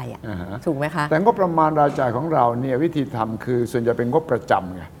คนไทยอ่ะถูกไหมคะแต่งบประมาณรายจ่ายของเราเนี่ยวิธีทำคือส่วนใหญ่เป็นงบประจ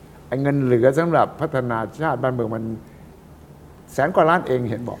ำไงไอ้เงินเหลือสำหรับพัฒนาชาติบ้านเมืองมัน100,000 กว่าล้านเอง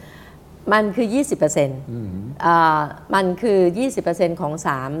เห็นบอกมันคือ 20%มันคือ 20% ของ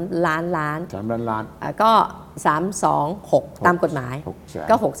3 ล้านล้าน3 ล้านล้านก็326ตามกฎหมาย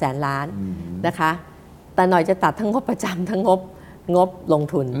ก็600,000 ล้านนะคะแต่หน่อยจะตัดทั้งงบประจำทั้งงบลง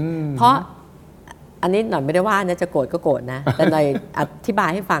ทุนเพราะอันนี้หน่อยไม่ได้ว่านะจะโกรธก็โกรธนะแต่หน่อยอธิบาย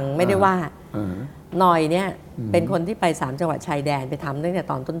ให้ฟังไม่ได้ว่าหน่อยเนี่ยเป็นคนที่ไป3 จังหวัดชายแดนไปทำตั้งแต่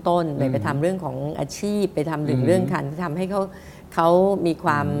ตอนต้นๆไปทำเรื่องของอาชีพไปทำเรื่องการที่ทำให้เขามีค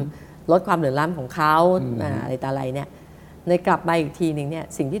วามลดความเหลื่อมล้ำของเขาอะไรต่ออะไรเนี่ยในกลับมาอีกทีหนึ่งเนี่ย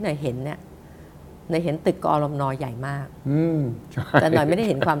สิ่งที่หน่อยเห็นเนี่ยหน่อยเห็นตึกกอรมนใหญ่มากแต่หน่อยไม่ได้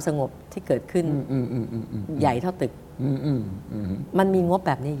เห็นความสงบที่เกิดขึ้นใหญ่เท่าตึกมันมีงบ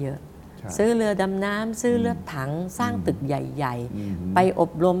แบบนี้เยอะซื้อเรือดำน้ำซื้อเรือถังสร้างตึกใหญ่ๆไปอ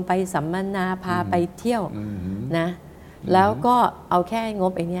บรมไปสัมมนาพาไปเที่ยวนะแล้วก็เอาแค่ง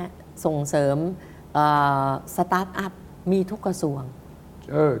บไอ้นี่ส่งเสริมสตาร์ทอัพมีทุกกระทรวง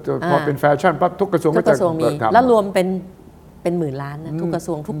พอเป็นแฟชั่นปั๊บทุกกระทรวงก็จะมีแล้วรวมเป็นหมื่นล้านนะทุกกระท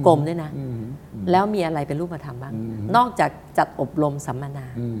รวงทุกกรมด้วยนะแล้วมีอะไรเป็นรูปธรรมบ้างนอกจากจัดอบรมสัมมนา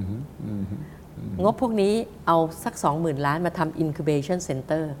งบพวกนี้เอาสัก 20,000 ล้านมาทำ incubation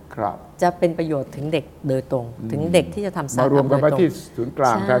center จะเป็นประโยชน์ถึงเด็กโดยตรงถึงเด็กที่จะทำสตาร์ทอัพมารวมกันไว้ที่ศูนย์กล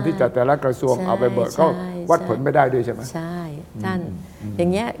างแทนที่จะแต่ละกระทรวงเอาไปเบิกก็วัดผลไม่ได้ด้วยใช่ไหมใช่ท่านอย่า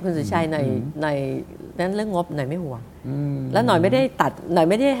งเงี้ยคุณสุชัยหน่อยนั้นเรื่องงบหน่อยไม่ห่วงแล้วหน่อยไม่ได้ตัดหน่อย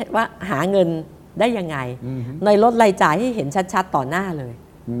ไม่ได้ว่าหาเงินได้ยังไงหน่อยลดรายจ่ายให้เห็นชัดๆต่อหน้าเลย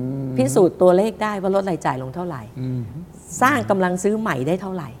พิสูจน์ตัวเลขได้ว่าลดรายจ่ายลงเท่าไหร่สร้างกำลังซื้อใหม่ได้เท่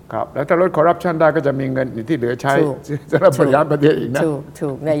าไหร่ครับแล้วถ้าลดคอร์รัปชันได้ก็จะมีเงินที่เหลือใช้สำหรับบริหารประเทศอีกนะถู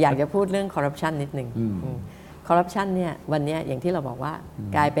กเนี่ยอยากจะพูดเรื่องคอร์รัปชันนิดนึงคอร์รัปชันเนี่ยวันนี้อย่างที่เราบอกว่า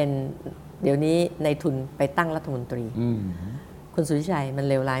กลายเป็นเดี๋ยวนี้ในทุนไปตั้งรัฐมนตรีคุณสุทธิชัยมัน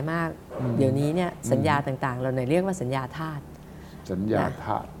เลวร้ายมากเดี๋ยวนี้เนี่ยสัญญาต่างๆเราเรียกว่าสัญญาทาส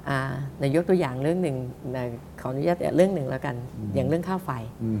ในยกตัวอย่างเรื่องหนึ่งขออนุญาตเรื่องหนึ่งแล้วกันอย่างเรื่องค่าไฟ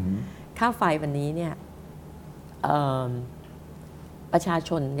ค่าไฟวันนี้เนี่ยประชาช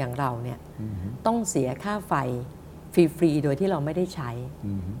นอย่างเราเนี่ยต้องเสียค่าไฟฟรีๆโดยที่เราไม่ได้ใช้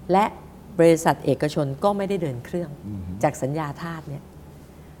และบริษัทเอกชนก็ไม่ได้เดินเครื่องจากสัญญาทาสเนี่ย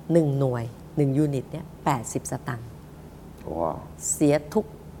1 หน่วย1 ยูนิตเนี่ย80 สตางค์เสียทุก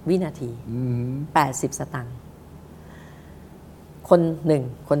วินาที80 สตางค์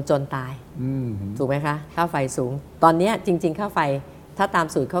คนจนตายถูกไหมคะค่าไฟสูงตอนนี้จริงๆค่าไฟถ้าตาม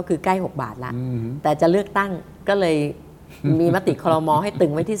สูตรเขาคือใกล้6 บาทละแต่จะเลือกตั้งก็เลยมีมติครม.ให้ตึ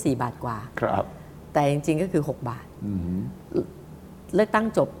งไว้ที่4 บาทกว่าแต่จริงๆก็คือ6 บาทเลือกตั้ง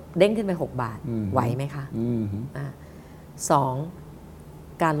จบเด้งขึ้นไป6 บาทไหวไหมคะ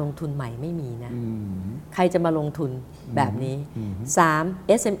2การลงทุนใหม่ไม่มีนะใครจะมาลงทุนแบบนี้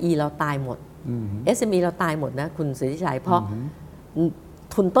3 SME เราตายหมด SME เราตายหมดนะคุณสุทธิชัยเพราะ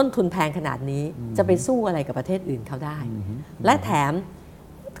ต้นทุนแพงขนาดนี้จะไปสู้อะไรกับประเทศอื่นเขาได้และแถม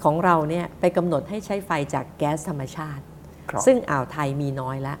ของเราเนี่ยไปกำหนดให้ใช้ไฟจากแก๊สธรรมชาติซึ่งอ่าวไทยมีน้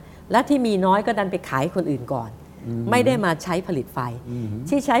อยแล้วและที่มีน้อยก็ดันไปขายคนอื่นก่อนไม่ได้มาใช้ผลิตไฟ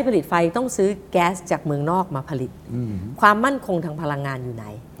ที่ใช้ผลิตไฟต้องซื้อแก๊สจากเมืองนอกมาผลิตความมั่นคงทางพลังงานอยู่ไหน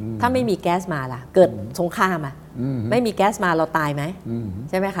ถ้าไม่มีแก๊สมาล่ะเกิดสงครามอ่ะไม่มีแก๊สมาเราตายไหม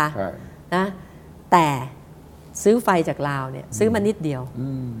ใช่ไหมคะนะแต่ซื้อไฟจากลาวเนี่ยซื้อมานิดเดียว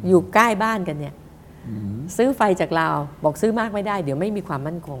อยู่ใกล้บ้านกันเนี่ยซื้อไฟจากลาวบอกซื้อมากไม่ได้เดี๋ยวไม่มีความ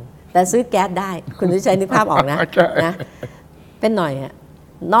มั่นคงแต่ซื้อแก๊สได้คุณสุทธิชัยนึกภาพออกนะเป็นหน่อยอ่ะ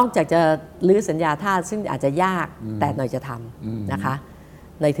นอกจากจะลื้อสัญญาทาสซึ่งอาจจะยากแต่หน่อยจะทำนะคะ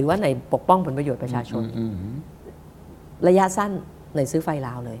หน่อยถือว่าหน่อยปกป้องผลประโยชน์ประชาชนระยะสั้นหน่อยซื้อไฟล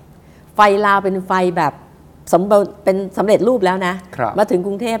าวเลยไฟลาวเป็นไฟแบบ เป็นสำเร็จรูปแล้วนะมาถึงก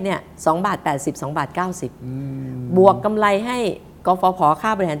รุงเทพเนี่ย2.80 2.90 บวกกำไรให้กฟผ.ค่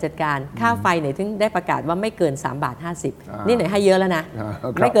าบริหารจัดการค่าไฟเนี่ยถึงได้ประกาศว่าไม่เกิน3.50 นี่หน่อยให้เยอะแล้วนะ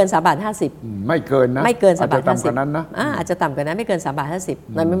ไม่เกิน3.50 ไม่เกินนะไม่เกิน3.50 อาจจะต่ำกว่านั้นนะอาจจะต่ำกว่านั้นไม่เกิน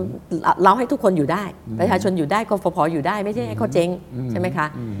3.50เราให้ทุกคนอยู่ได้ประชาชนอยู่ได้กฟผ.อยู่ได้ไม่ใช่ให้เขาเจ๊งใช่ไหมคะ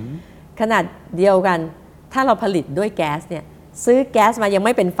ขนาดเดียวกันถ้าเราผลิตด้วยแก๊สเนี่ยซื้อแก๊สมายังไ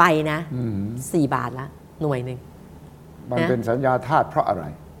ม่เป็นไฟนะ4 บาทละหน่วยหนึ่งมันเป็นสัญญาทาสเพราะอะไร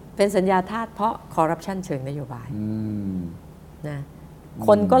เป็นสัญญาทาสเพราะคอร์รัปชันเชิงนโยบายนะค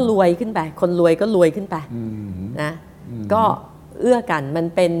นก็รวยขึ้นไปคนรวยก็รวยขึ้นไปนะก็เอื้อกันมัน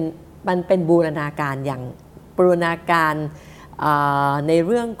เป็นบูรณาการอย่างบูรณาการในเ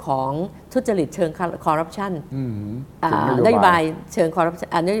รื่องของทุจริตเชิงคอร์รัปชันนโยบายเชิงคอร์รัปชัน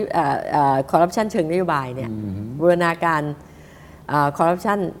คอร์รัปชันเชิงนโยบายเนี่ยบูรณาการคอร์รัป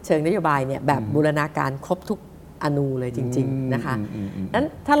ชันเชิงนโยบายเนี่ยแบบบูรณาการครบทุกอนูเลยจริงๆนะคะนั้น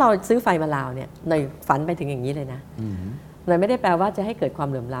ถ้าเราซื้อไฟมาลาวเนี่ยหน่อยฝันไปถึงอย่างนี้เลยนะหน่อยไม่ได้แปลว่าจะให้เกิดความ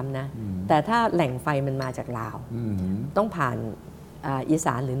เหลื่อมล้ำนะแต่ถ้าแหล่งไฟมันมาจากลาวต้องผ่านอีส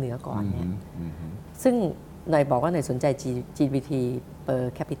านหรือเหนือก่อนเนี่ยซึ่งหน่อยบอกว่าหน่อยสนใจ GDP per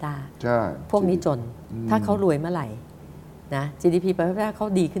capita พวกนี้จนถ้าเขารวยเมื่อไหร่นะ GDP per capita เขา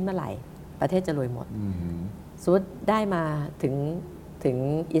ดีขึ้นเมื่อไหร่ประเทศจะรวยหมดสมมติได้มาถึง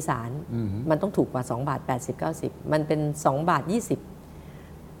อีสานมันต้องถูกกว่า2.80 90มันเป็น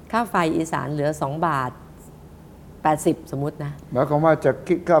2.20 ค่าไฟอีสานเหลือ2.80 สมมุตินะหมายความว่าจะ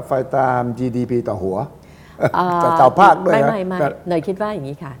คิดค่าไฟตาม GDP ต่อหัวต่อภาคด้วยนะไม่หน่อยคิดว่าอย่าง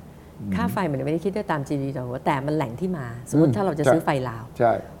นี้ค่ะค่าไฟมันไม่ได้คิดได้ตาม GDP ต่อหัวแต่มันแหล่งที่มาสมมติถ้าเราจะซื้อไฟลาว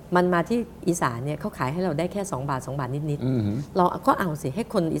มันมาที่อีสานเนี่ยเขาขายให้เราได้แค่2 บาท 2 บาทนิดๆเราก็เอาสิให้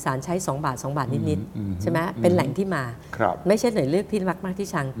คนอีสานใช้2 บาท 2 บาทนิดๆใช่ไหมเป็นแหล่งที่มาไม่ใช่หน่วยเลือกที่รักมากที่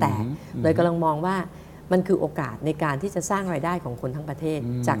ชังแต่หน่วยกำลังมองว่ามันคือโอกาสในการที่จะสร้างรายได้ของคนทั้งประเทศ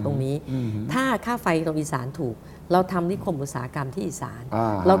จากตรงนี้ถ้าค่าไฟตรงอีสานถูกเราทำนิคมอุตสาหกรรมที่อีสาน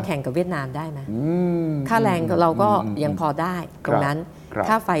เราแข่งกับเวียดนามได้ไหมค่าแรงเราก็ยังพอได้ตรงนั้น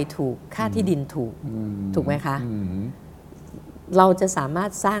ค่าไฟถูกค่าที่ดินถูกไหมคะเราจะสามาร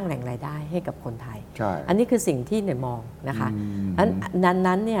ถสร้างแหล่งรายได้ให้กับคนไทยอันนี้คือสิ่งที่หน่อยมองนะคะ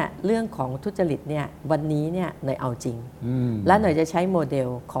นั้นเนี่ยเรื่องของทุจริตเนี่ยวันนี้เนี่ยหน่อยเอาจริงและหน่อยจะใช้โมเดล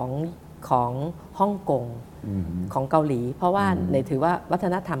ของฮ่องกงของเกาหลีเพราะว่าหน่อยถือว่าวัฒ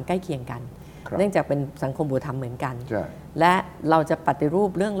นธรรมใกล้เคียงกันเนื่องจากเป็นสังคมบูรธรรมเหมือนกันและเราจะปฏิรูป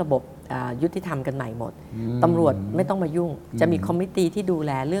เรื่องระบบยุติธรรมกันใหม่หมดตำรวจไม่ต้องมายุ่งจะมีคอมมิตี้ที่ดูแ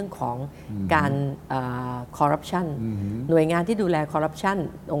ลเรื่องของการคอร์รัปชันหน่วยงานที่ดูแลคอร์รัปชัน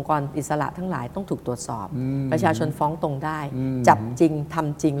องค์กรอิสระทั้งหลายต้องถูกตรวจสอบประชาชนฟ้องตรงได้จับจริงท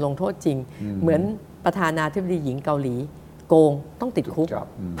ำจริงลงโทษจริงเหมือนประธานาธิบดีหญิงเกาหลีโกงต้องติดคุก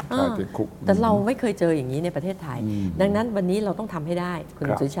แต่เราไม่เคยเจออย่างนี้ในประเทศไทยดังนั้นวันนี้เราต้องทำให้ได้คุณ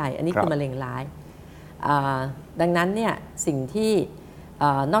สุชัยอันนี้คือมะเร็งร้ายดังนั้นเนี่ยสิ่งที่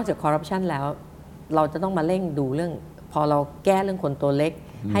นอกจากคอร์รัปชันแล้วเราจะต้องมาเร่งดูเรื่องพอเราแก้เรื่องคนตัวเล็ก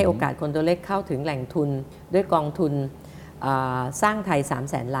ให้โอกาสคนตัวเล็กเข้าถึงแหล่งทุนด้วยกองทุนสร้างไทย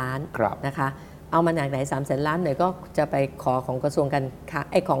300,000 ล้านนะคะเอามาจากไหน300,000 ล้านหน่อยก็จะไปขอของกระทรวงการค้า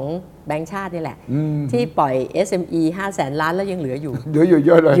ของแบงก์ชาตินี่แหละที่ปล่อย SME 500,000 ล้านแล้วยังเหลืออยู่เย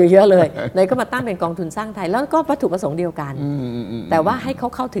อะเลยเยอะเลยหน่อยก็มาตั้งเป็นกองทุนสร้างไทยแล้วก็วัตถุประสงค์เดียวกันแต่ว่าให้เขา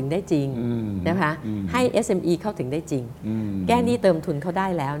เข้าถึงได้จริงนะคะให้ SME เข้าถึงได้จริงแก้หนี้เติมทุนเขาได้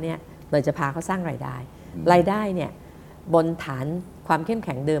แล้วเนี่ยหน่อยจะพาเขาสร้างรายได้เนี่ยบนฐานความเข้มแ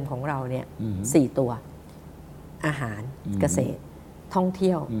ข็งเดิมของเราเนี่ย4 ตัวอาหารเกษตรท่องเ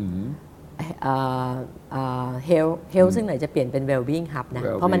ที่ยวhealth ซึ่งหน่อยจะเปลี่ยนเป็น well-being hub นะ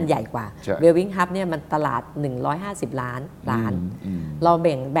เพราะมันใหญ่กว่า well-being hub เนี่ยมันตลาด150 ล้านเรา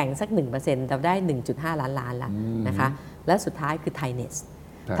แบ่งสัก 1% เราได้ 1.5 ล้านละนะคะและสุดท้ายคือ Thainet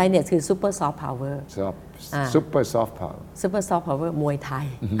คือ super soft power super soft power super soft power มวยไทย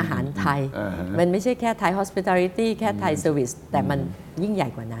อาหารไทยมันไม่ใช่แค่ไทย hospitality แค่ไทย service แต่มันยิ่งใหญ่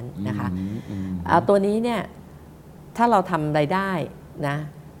กว่านั้นนะคะตัวนี้เนี่ยถ้าเราทำรายได้นะ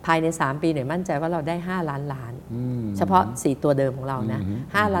ภายใน3 ปีเนี่ยมั่นใจว่าเราได้5 ล้านล้านเฉพาะ4 ตัวเดิมของเรานะ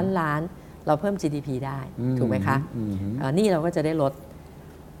5 ล้านล้านเราเพิ่ม GDP ได้ถูกไหมคะนี่เราก็จะได้ลด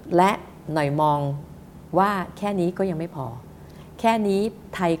และหน่อยมองว่าแค่นี้ก็ยังไม่พอแค่นี้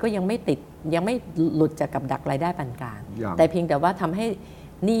ไทยก็ยังไม่หลุดจากกับดักรายได้ปานกลางแต่เพียงแต่ว่าทำให้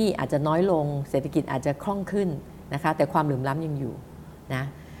หนี้อาจจะน้อยลงเศรษฐกิจอาจจะคล่องขึ้นนะคะแต่ความเหลื่อมล้ำยังอยู่นะ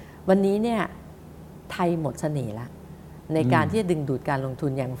วันนี้เนี่ยไทยหมดเสน่ห์ละในการที่จะดึงดูดการลงทุ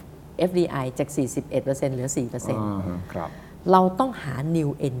นอย่าง FDI จาก 41% เหลือ 4% เราต้องหา New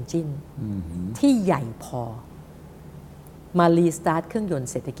Engine ที่ใหญ่พอ มารีสตาร์ทเครื่องยนต์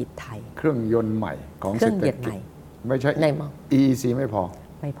เศรษฐกิจไทยเครื่องยนต์ใหม่ของเศรษฐกิจไม่ใช่ EEC ไม่พอ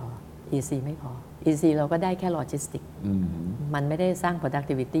EEC ไม่พอ EEC เราก็ได้แค่โลจิสติกมันไม่ได้สร้าง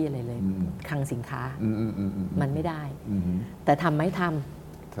productivity อะไรเลยคลังสินค้ามันไม่ได้แต่ทำไม่ท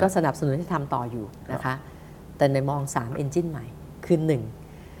ำก็สนับสนุนให้ทำต่ออยู่นะคะแต่ในมอง3 engine ใหม่คือ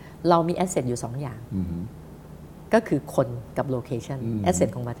1เรามี asset อยู่2อย่างก็คือคนกับ location asset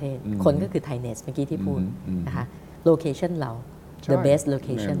ของประเทศคนก็คือ Thainet เมื่อกี้ที่พูดนะคะ location เรา the best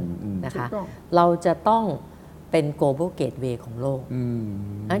location นะคะเราจะต้องเป็น global gateway ของโลก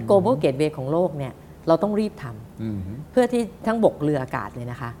งั้น global gateway ของโลกเนี่ยเราต้องรีบทำเพื่อที่ทั้งบกเรืออากาศเลย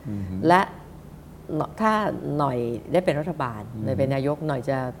นะคะและถ้าหน่อยได้เป็นรัฐบาลหน่อยเป็นนายกหน่อย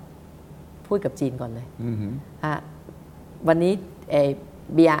จะพูดกับจีนก่อนเลยวันนี้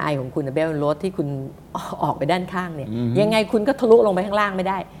BRI ของคุณเบลรถที่คุณออกไปด้านข้างเนี่ยยังไงคุณก็ทะลุลงไปข้างล่างไม่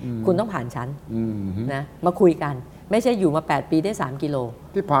ได้คุณต้องผ่านชั้นนะมาคุยกันไม่ใช่อยู่มา8 ปีได้3 กิโล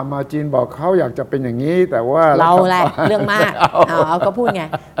ที่ผ่านมาจีนบอกเขาอยากจะเป็นอย่างนี้แต่ว่าเราแหละเรื่องมากเอาก็พูดไง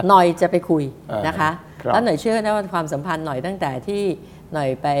หน่อยจะไปคุยนะคะแล้วหน่อยเชื่อนะว่าความสัมพันธ์หน่อยตั้งแต่ที่หน่อย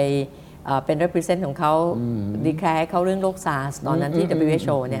ไปเป็น represent ของเขาดีแคร์เขาเรื่องโรคซาร์สตอนนั้นที่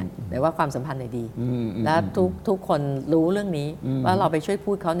WHO เนี่ยแต่ว่าความสัมพันธ์หน่อยดีและทุกคนรู้เรื่องนี้ว่าเราไปช่วย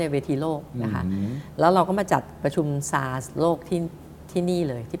พูดเขาในเวทีโลกนะคะแล้วเราก็มาจัดประชุมซาร์สโลกที่นี่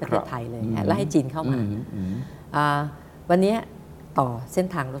เลยที่ประเทศไทยเลยแล้วให้จีนเข้ามาวันนี้ต่อเส้น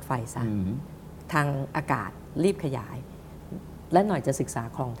ทางรถไฟซะทางอากาศรีบขยายและหน่อยจะศึกษา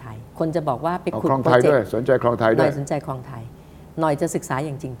คลองไทยคนจะบอกว่าไปขุดโปรเจกต์สนใจคลองไทยด้วยหน่อยสนใจคลองไทยหน่อยจะศึกษาอ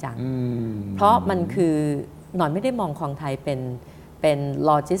ย่างจริงจังเพราะมันคือหน่อยไม่ได้มองคลองไทยเป็นโ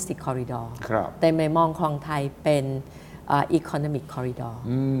ลจิสติกคอริดอร์แต่ไม่มองคลองไทยเป็นeconomic corridor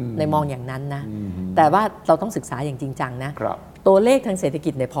ในมองอย่างนั้นนะแต่ว่าเราต้องศึกษาอย่างจริงจังนะตัวเลขทางเศรษฐกิ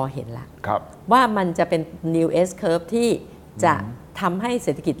จเนี่ยพอเห็นแล้วว่ามันจะเป็น new S curve ที่จะทำให้เศ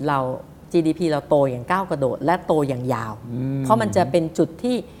รษฐกิจเรา GDP เราโตอย่างก้าวกระโดดและโตอย่างยาวเพราะมันจะเป็นจุด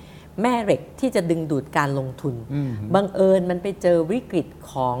ที่แม่เหล็กที่จะดึงดูดการลงทุนบังเอิญมันไปเจอวิกฤต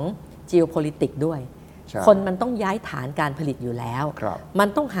ของ geopolitics ด้วยคนมันต้องย้ายฐานการผลิตอยู่แล้วมัน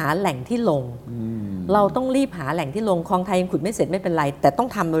ต้องหาแหล่งที่ลงเราต้องรีบหาแหล่งที่ลงคลองไทยยังขุดไม่เสร็จไม่เป็นไรแต่ต้อง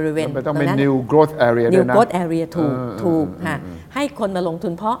ทำบริเวณมันต้องเป็น new growth area ด้วย new growth area ถูกค่ะให้คนมาลงทุ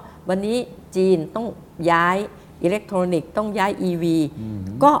นเพราะวันนี้จีนต้องย้ายอิเล็กทรอนิกส์ต้องย้าย EV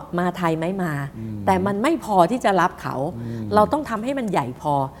ก็มาไทยไม่มาแต่มันไม่พอที่จะรับเขาเราต้องทำให้มันใหญ่พ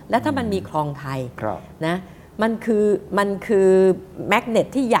อและถ้ามันมีคลองไทยนะมันคือแมกเนต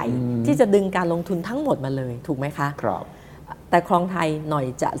ที่ใหญ่ที่จะดึงการลงทุนทั้งหมดมาเลยถูกไหมคะครับแต่คลองไทยหน่อย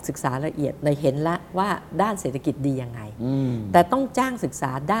จะศึกษาละเอียดในเห็นแล้วว่าด้านเศรษฐกิจดียังไงแต่ต้องจ้างศึกษ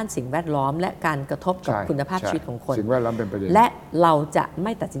าด้านสิ่งแวดล้อมและการกระทบกับคุณภาพชีวิตของคนสิ่งแวดล้อมเป็นประเด็นและเราจะไ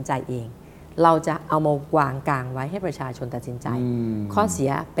ม่ตัดสินใจเองเราจะเอามาวางกลางไว้ให้ประชาชนตัดสินใจข้อเสี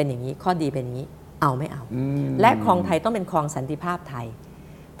ยเป็นอย่างนี้ข้อดีเป็นอย่างนี้เอาไม่เอาและคลองไทยต้องเป็นคลองสันติภาพไทย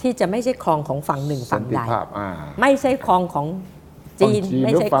ที่จะไม่ใช่คลองของฝั่งหนึ่งฝั่งใดไม่ใช่คลองของจีนไ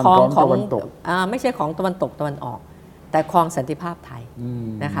ม่ใช่คลองของไม่ใช่ของตะวันตกตะวันออกแต่คลองสันติภาพไทย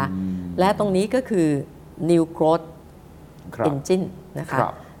นะคะและตรงนี้ก็คือ new growth engine นะคะ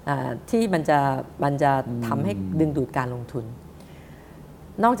ที่มันจะทำให้ดึงดูดการลงทุน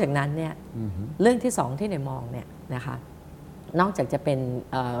นอกจากนั้นเนี่ยเรื่องที่2ที่ในมองเนี่ยนะคะนอกจากจะเป็น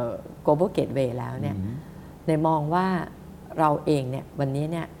global gateway แล้วเนี่ยในมองว่าเราเองเนี่ยวันนี้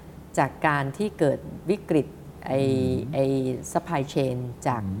เนี่ยจากการที่เกิดวิกฤตไอ้ supply chain จ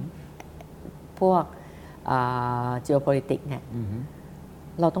ากพวกgeopolitics เนี่ย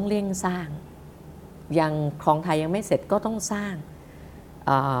เราต้องเร่งสร้างยังคลองไทยยังไม่เสร็จก็ต้องสร้าง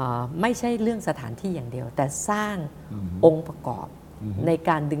ไม่ใช่เรื่องสถานที่อย่างเดียวแต่สร้างองค์ประกอบใน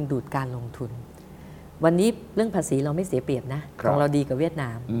การดึงดูดการลงทุนวันนี้เรื่องภาษีเราไม่เสียเปรียบนะของเราดีกับเวียดนา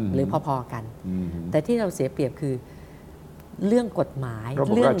มหรือพอๆกันแต่ที่เราเสียเปรียบคือเรื่องกฎหมาย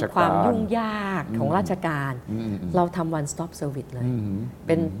เรื่องความยุ่งยากของราชการเราทำ one stop service เลยเ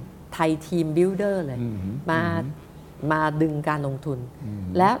ป็นไทยทีมบิลดเออร์เลยมาดึงการลงทุน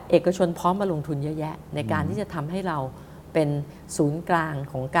แล้วเอกชนพร้อมมาลงทุนเยอะแยะในการที่จะทำให้เราเป็นศูนย์กลาง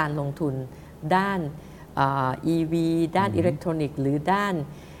ของการลงทุนด้านEV ด้านอิเล็กทรอนิกส์หรือด้าน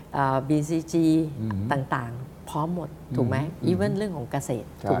BCG ต่างๆพร้อมหมดถูกไหมอีเวนเรื่องของเกษตร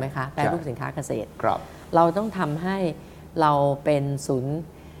ถูกไหมคะแปรรูปสินค้าเกษตรเราต้องทำให้เราเป็นศูนย์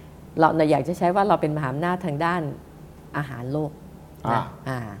เราอยากจะใช้ว่าเราเป็นมหาอำนาจทางด้านอาหารโลก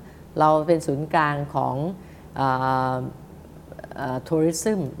เราเป็นศูนย์กลางของ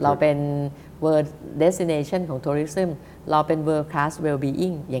tourism เราเป็น world destination ของ tourism เราเป็น world class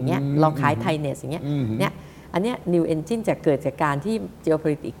well-being อย่างเงี้ยเราขาย Thainet อย่างเงี้ยเนี่ยอันเนี้ย new engine จะเกิดจากการที่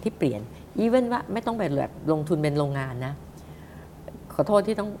geopolitics ที่เปลี่ยน even ว่าไม่ต้องไปแบบลงทุนเป็นโรงงานนะ อโทษ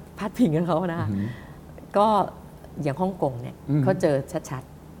ที่ต้องพาดพิงกับเขานะก็อย่างฮ่องกงเนี่ยเขาเจอชัด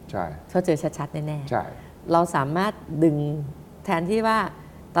ๆใช่เขาเจอชัดๆแน่ๆใช่เราสามารถดึงแทนที่ว่า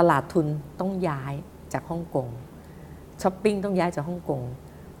ตลาดทุนต้องย้ายจากฮ่องกงช้อปปิ้งต้องย้ายจากฮ่องกง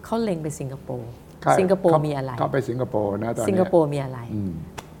เขาเล็งไปสิงคโปร์สิงคโปร์มีอะไรเขาไปสิงคโปร์นะตอนนี้สิงคโปร์มีอะไร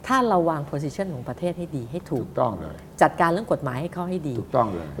ถ้าเราวางโพสิชันของประเทศให้ดีให้ถูกต้องเลยจัดการเรื่องกฎหมายให้เขาให้ดีถูกต้อง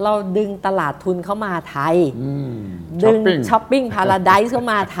เลยเราดึงตลาดทุนเข้ามาไทยดึงช้อปปิ้งพาราไดซ์เข้า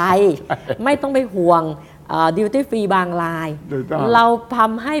มาไทยไม่ต้องไปห่วงดิวตี้ฟรีบางรายเราท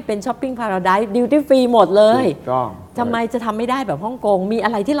ำให้เป็นช้อปปิ้งพาราไดซ์ดิวตี้ฟรีหมดเลยทำไมจะทำไม่ได้แบบฮ่องกงมีอะ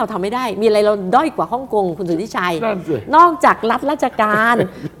ไรที่เราทำไม่ได้มีอะไรเราด้อยกว่าฮ่องกงคุณสุทธิชัยนอกจากรัฐราชการ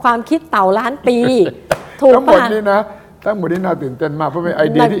ความคิดเต่าล้านปีถูกป่ะทั้งหมดนี้นะทั้งหมดนี้น่าตื่นเต้นมากเพราะเป็นไอ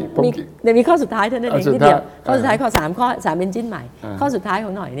เดียที่ผมเดี๋ยวมีข้อสุดท้ายเท่านั้นเองนิดเดียวข้อสุดท้ายข้อ3เอนจินใหม่ข้อสุดท้ายข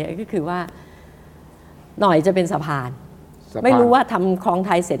องหน่อยเนี่ยก็คือว่าหน่อยจะเป็นสะพานไม่รู้ว่าทำคลองไท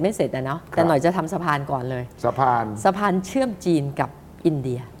ยเสร็จไม่เสร็จนะเนาะแต่หน่อยจะทำสะพานก่อนเลยสะพานเชื่อมจีนกับอินเ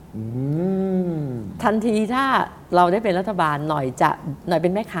ดียทันทีถ้าเราได้เป็นรัฐบาลหน่อยเป็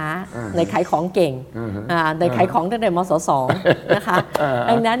นแม่ค้าในขายของเก่งในขายของตั้งแต่มศ.2 นะคะ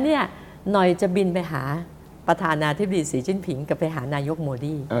ดังนั้นเนี่ยหน่อยจะบินไปหาประธานาธิบดีสีจิ้นผิงกับไปหานายกโม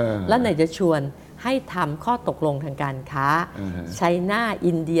ดีแล้วหน่อยจะชวนให้ทำข้อตกลงทางการค้าไชน่า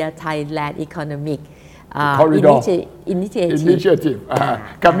อินเดียไทยแลนด์อีโคโนมิกinitiative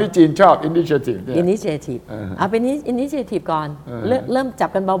คำนี้จีนชอบ initiative เป็น initiative ก่อนเริ่มจับ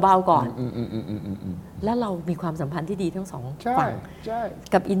กันเบาๆก่อนแล้วเรามีความสัมพันธ์ที่ดีทั้งสองฝั่ง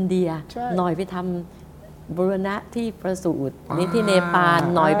กับอินเดียหน่อยไปทำบูรณะที่ประสูตินี่ที่เนปาล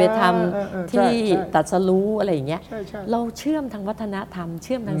หน่อยไปทำที่ตรัสรู้อะไรอย่างเงี้ยเราเชื่อมทางวัฒนธรรมเ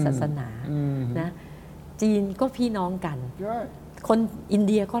ชื่อมทางศาสนานะจีนก็พี่น้องกันคนอินเ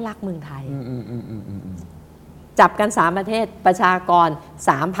ดียก็รักเมืองไทยจับกัน3ประเทศประชากร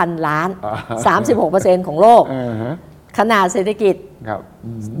 3,000 ล้าน 36% ของโลกขนาดเศรษฐกิจ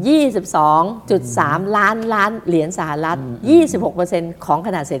 22.3 ล้านเหรียญสหรัฐ 26% ของข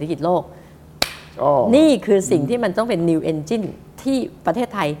นาดเศรษฐกิจโลกนี่คือสิ่งที่มันต้องเป็น New Engine ที่ประเทศ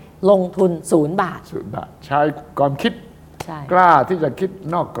ไทยลงทุน0 บาทใช้ความคิดกล้าที่จะคิด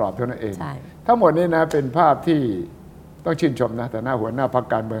นอกกรอบเท่านั้นเองทั้งหมดนี้นะเป็นภาพที่ต้องชื่นชมนะแต่หน้าหัวหน้าพรรค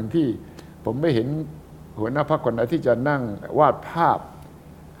การเมืองที่ผมไม่เห็นหัวหน้าพรรคคนไหนที่จะนั่งวาดภาพ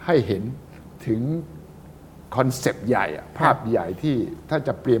ให้เห็นถึงคอนเซปต์ใหญ่ภาพใหญ่ที่ถ้าจ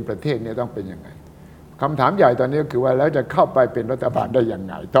ะเปลี่ยนประเทศนี้ต้องเป็นยังไงคำถามใหญ่ตอนนี้ก็คือว่าแล้วจะเข้าไปเป็นรัฐบาลได้ยัง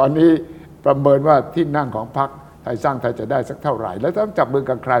ไงตอนนี้ประเมินว่าที่นั่งของพรรคไทยสร้างไทยจะได้สักเท่าไหร่แล้วต้องจับมือ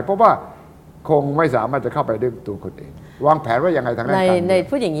กับใครเพราะว่าคงไม่สามารถจะเข้าไปด้วยตัวคนเองวางแผนว่ายังไงทางด้านการเมืองใน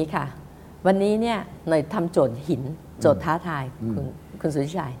พูดอย่างนี้ค่ะวันนี้เนี่ยหน่อยทำโจทย์หินโจทย์ท้าทายคุณสุท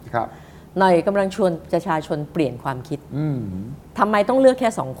ธิชัยหน่อยกำลังชวนประชาชนเปลี่ยนความคิดทำไมต้องเลือกแค่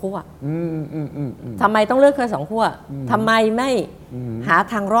2 ขั้วทำไมต้องเลือกแค่2 ขั้วทำไมไม่หา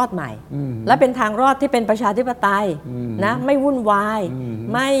ทางรอดใหม่และเป็นทางรอดที่เป็นประชาธิปไตยนะไม่วุ่นวาย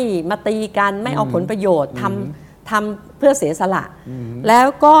ไม่มาตีกันไม่เอาผลประโยชน์ทำเพื่อเสียสละแล้ว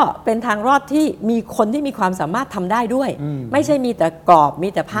ก็เป็นทางรอดที่มีคนที่มีความสามารถทำได้ด้วยไม่ใช่มีแต่กรอบมี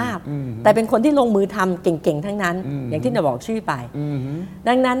แต่ภาพแต่เป็นคนที่ลงมือทำเก่งๆทั้งนั้นอย่างที่เราบอกชื่อไป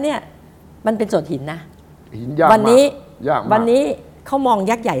ดังนั้นเนี่ยมันเป็นโจทย์หินนะวันนี้เขามอง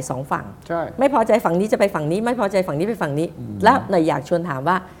ยักษ์ใหญ่2 ฝั่งไม่พอใจฝั่งนี้จะไปฝั่งนี้ไม่พอใจฝั่งนี้ไปฝั่งนี้แล้วหน่อยอยากชวนถาม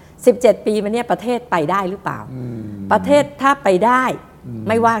ว่า17 ปีมาเนี่ยประเทศไปได้หรือเปล่าประเทศถ้าไปได้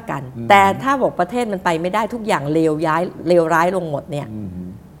ไม่ว่ากันแต่ถ้าบอกประเทศมันไปไม่ได้ทุกอย่างเลวร้ายลงหมดเนี่ย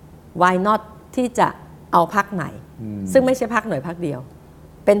why not ที่จะเอาพรรคใหม่ซึ่งไม่ใช่พรรคหน่วยพรรคเดียว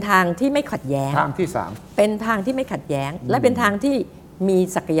เป็นทางที่ไม่ขัดแย้งทางที่3เป็นทางที่ไม่ขัดแย้งและเป็นทางที่มี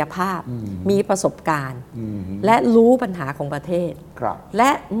ศักยภาพมีประสบการณ์และรู้ปัญหาของประเทศแล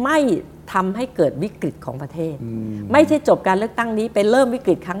ะไม่ทำให้เกิดวิกฤตของประเทศไม่ใช่จบการเลือกตั้งนี้ไปเริ่มวิก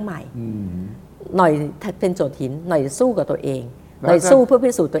ฤตครั้งใหม่หน่อยเป็นโจทย์หินหน่อยสู้กับตัวเองหน่อยสู้เพื่อ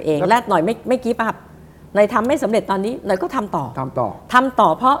พิสูจน์ตัวเองและหน่อยไม่กีบอัพหน่อยทำไม่สำเร็จตอนนี้หน่อยก็ทำต่อ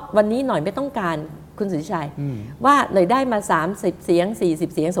เพราะวันนี้หน่อยไม่ต้องการคุณสุทธิชัยว่าหน่อยได้มา30 เสียง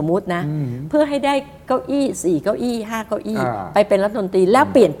40 เสียงสมมุตินะเพื่อให้ได้เก้าอี้4 เก้าอี้5 เก้าอี้ไปเป็นรัฐมนตรีแล้ว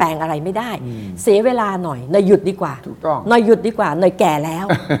เปลี่ยนแปลงอะไรไม่ได้เสียเวลาหน่อยหยุดดีกว่าหน่อยหยุดดีกว่าหน่อยแก่แล้ว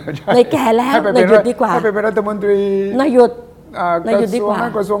หน่อยแก่แล้วหน่อยหยุดดีกว่าให้ไปเป็นรัฐมนตรีหน่อยหยุด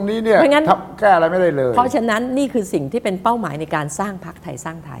กระทรวงนี้เนี่ยแก้อะไรไม่ได้เลยเพราะฉะนั้นนี่คือสิ่งที่เป็นเป้าหมายในการสร้างพรรคไทยส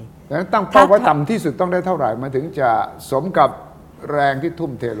ร้างไทยตั้งเป้าไว้ต่ำที่สุดต้องได้เท่าไหร่มาถึงจะสมกับแรงที่ทุ่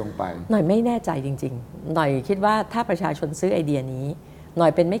มเทลงไปหน่อยไม่แน่ใจจริงๆหน่อยคิดว่าถ้าประชาชนซื้อไอเดียนี้หน่อ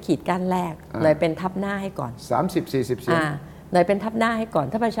ยเป็นไม่ขีดกั้นแรกหน่อยเป็นทับหน้าให้ก่อน30-40 เสียง หน่อยเป็นทับหน้าให้ก่อน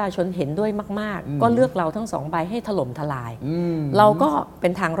ถ้าประชาชนเห็นด้วยมากๆก็เลือกเราทั้ง2 ใบให้ถล่มทลายเราก็เป็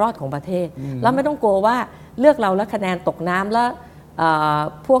นทางรอดของประเทศแล้วไม่ต้องกลัวว่าเลือกเราแล้วคะแนนตกน้ำแล้ว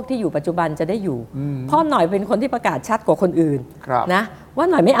พวกที่อยู่ปัจจุบันจะได้อยู่เพราะหน่อยเป็นคนที่ประกาศชัดกว่าคนอื่นนะว่า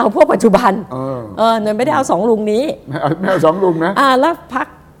หน่อยไม่เอาพวกปัจจุบันหน่อยไม่ได้เอา2 ลุงนี้ไม่เอา2 ลุงนะแล้วพรรค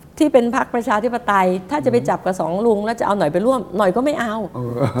ที่เป็นพรรคประชาธิปไตยถ้าจะไปจับกับ2 ลุงแล้วจะเอาหน่อยไปร่วมหน่อยก็ไม่เอา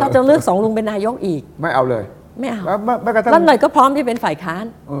ถ้าจะเลือก2 ลุงเป็นนายกอีกไม่เอาเลยไม่เอาแล้วหน่อยก็พร้อมที่เป็นฝ่ายค้าน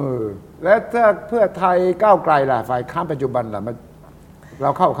แล้วถ้าเพื่อไทยก้าวไกลล่ะฝ่ายค้านปัจจุบันล่ะเรา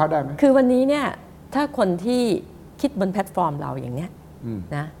เข้าได้ไหมคือวันนี้เนี่ยถ้าคนที่คิดบนแพลตฟอร์มเราอย่างเนี้ย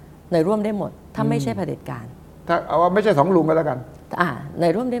นะหน่อยร่วมได้หมดถ้าไม่ใช่เผด็จการถ้าเอาว่าไม่ใช่2 ลุงก็แล้วกันหน่อ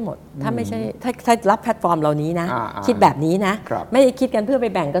ยร่วมได้หมดถ้าไม่ใช่ถ้ารับแพลตฟอร์มเหล่านี้นะคิดแบบนี้นะไม่ได้คิดกันเพื่อไป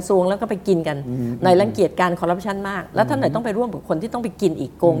แบ่งกระทรวงแล้วก็ไปกินกันหน่อยรังเกียจการคอร์รัปชันมากแล้วถ้าหน่อยต้องไปร่วมกับคนที่ต้องไปกินอี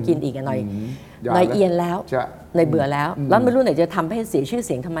กโกงกินอีกหน่อยเอียนแล้วหน่อยเบื่อแล้วไม่รู้หน่อยจะทำให้เสียชื่อเ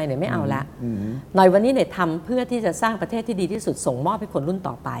สียงทำไมหน่อยไม่เอาละหน่อยวันนี้หน่อยทำเพื่อที่จะสร้างประเทศที่ดีที่สุดส่งมอบให้คนรุ่น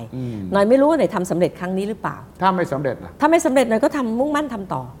ต่อไปหน่อยไม่รู้ว่าหน่อยทำสำเร็จครั้งนี้หรือเปล่าถ้าไม่สำเร็จนะถ้าไม่สำเร็จหน่อยก็ทำมุ่งมั่นท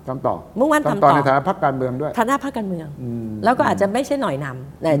ำต่อมุ่งมั่นทำต่อในฐานะพรรคการเมืองด้วยฐานะพรรคการเมืองแล้วก็อาจจะไม่ใช่หน่อยน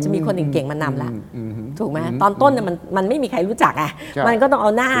ำแต่จะมีคนเก่งๆมานำละถูกไหมตอนต้นเนี่ยมันไม่มีใครรู้จักมันก็ต้องเอ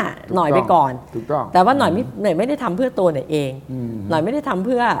าหน้าหน่อยไปก่อนแต่ว่าหน่อยไม่ได้ทำเพื่อตัวหน่อยเองหน่อยไม่ได้ทำเ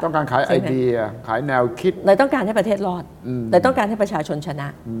พื่อต้องการขายไอเดียขายแนวคิดหน่อยต้องการให้ประเทศรอดหน่อยต้องการให้ประชาชนชนะ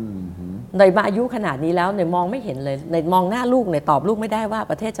หน่อยมาอายุขนาดนี้แล้วหน่อยมองไม่เห็นเลยหน่อยมองหน้าลูกหน่อยตอบลูกไม่ได้ว่า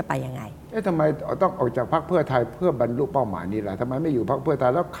ประเทศจะไปยังไงทำไมต้องออกจากพรรคเพื่อไทยเพื่อบรรลุเป้าหมายนี้ล่ะทำไมไม่อยู่พรรคเพื่อไท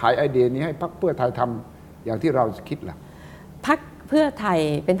ยแล้วขายไอเดียนี้ให้พรรคเพื่อไทยทำอย่างที่เราคิดล่ะพรรคเพื่อไทย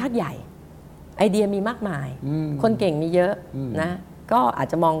เป็นพรรคใหญ่ไอเดียมีมากมายคนเก่งมีเยอะนะก็อาจ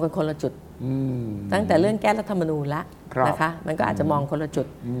จะมองกันคนละจุดตั้งแต่เรื่องแก้รัฐธรรมนูญละนะคะมันก็อาจจะมองคนละจุด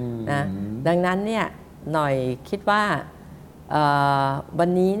นะดังนั้นเนี่ยหน่อยคิดว่าวัน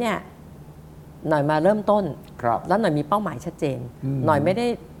นี้เนี่ยหน่อยมาเริ่มต้นแล้วหน่อยมีเป้าหมายชัดเจนหน่อยไม่ได้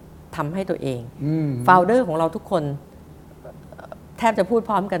ทำให้ตัวเองโฟลเดอร์ของเราทุกคนแทบจะพูด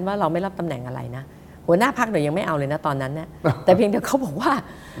พร้อมกันว่าเราไม่รับตำแหน่งอะไรนะหัวหน้าพรรคหน่อยยังไม่เอาเลยนะตอนนั้นนะแต่เพียงแต่เขาบอกว่า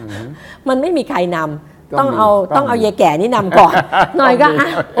มันไม่มีใครนำต้องเอาเยแก่นี่นำก่อนหน่อยก็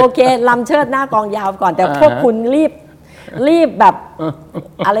โอเคลำเชิดหน้ากองยาวก่อนแต่พวกคุณรีบแบบ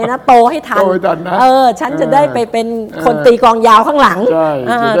อะไรนะโตให้ทันฉันจะได้ไปเป็นคนตีกองยาวข้างหลัง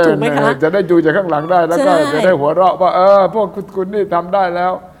ถูกไหมคะจะได้ดูจากข้างหลังได้แล้วก็จะได้หัวเราะว่าพวกคุณนี่ทำได้แล้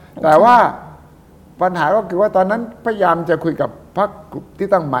วแต่ว่าปัญหาก็คือว่าตอนนั้นพยายามจะคุยกับพรรคที่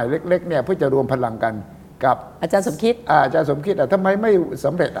ตั้งใหม่เล็กๆเนี่ยเพื่อจะรวมพลังกันกับอาจารย์สมคิดอาจารย์สมคิดทำไมไม่ส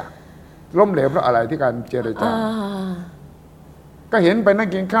ำเร็จล้มเหลวเพราะอะไรที่การเจรจาก็เห็นไปนั่ง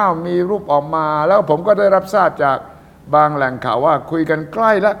กินข้าวมีรูปออกมาแล้วผมก็ได้รับทราบจากบางแหล่งข่าวว่าคุยกันใก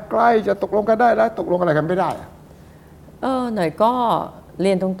ล้แล้วใกล้จะตกลงกันได้แล้วตกลงอะไรกันไม่ได้หน่อยก็เ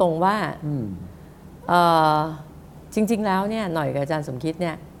รียนตรงๆว่าจริงๆแล้วเนี่ยหน่อยกับอาจารย์สมคิดเ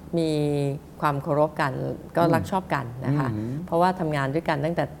นี่ยมีความเคารพกันก็รักชอบกันนะคะเพราะว่าทำงานด้วยกัน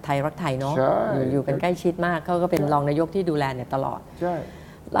ตั้งแต่ไทยรักไทยเนาะอยู่กันใกล้ชิดมากเขาก็เป็นรองนายกที่ดูแลเนี่ยตลอด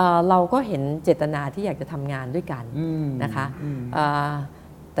เราก็เห็นเจตนาที่อยากจะทำงานด้วยกันนะคะ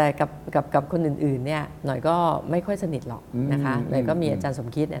แต่กับคนอื่นๆเนี่ยหน่อยก็ไม่ค่อยสนิทหรอกนะคะหน่อยก็มีอาจารย์สม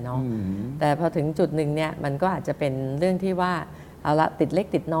คิดเนี่ยเนาะแต่พอถึงจุดหนึ่งเนี่ยมันก็อาจจะเป็นเรื่องที่ว่าเอาละติดเล็ก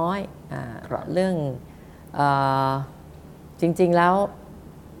ติดน้อยเรื่องจริงๆแล้ว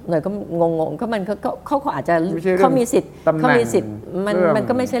หน่อยก็งงก็มันเขาอาจจะเขามีสิทธิ์มัน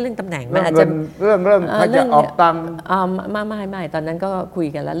ก็ไม่ใช่เรื่องตำแหน่งมันอาจจะเรื่องใครจะออกตังค์ไม่ตอนนั้นก็คุย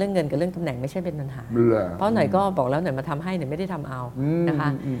กันแล้วเรื่องเงินกับเรื่องตำแหน่งไม่ใช่เป็นปัญหาเพราะหน่อยก็บอกแล้วหน่อยมาทำให้หน่อยไม่ได้ทำเอานะคะ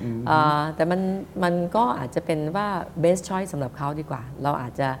แต่มันก็อาจจะเป็นว่า best choice สำหรับเขาดีกว่าเราอา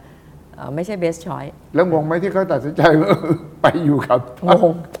จจะไม่ใช่ best choice แล้วงงไหมที่เขาตัดสินใจไปอยู่กับ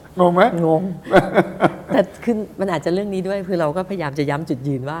งงไหมงงแต่คือมันอาจจะเรื่องนี้ด้วยคือเราก็พยายามจะย้ำจุด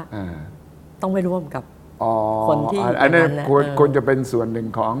ยืนว่าต้องไม่ร่วมกับคนที่อันนี้ควรจะเป็นส่วนหนึ่ง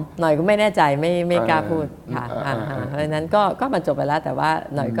ของหน่อยก็ไม่แน่ใจไม่กล้าพูดค่ะเพราะฉะนั้นก็มันจบไปแล้วแต่ว่า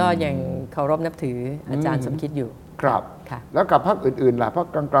หน่อยก็ยังเคารพนับถืออาจารย์สมคิดอยู่ครับแล้วกับพรรคอื่นๆล่ะพรรค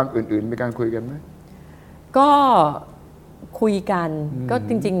กลางๆอื่นๆมีการคุยกันไหมก็คุยกันก็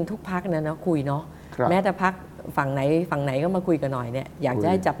จริงๆทุกพรรคนะคุยเนาะแม้แต่พรรคฝั่งไหนก็มาคุยกันหน่อยเนี่ยอยากจะ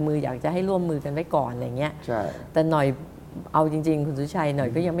ให้จับมืออยากจะให้ร่วมมือกันไว้ก่อนอะไรเงี้ยแต่หน่อยเอาจริงๆคุณสุชัยหน่อย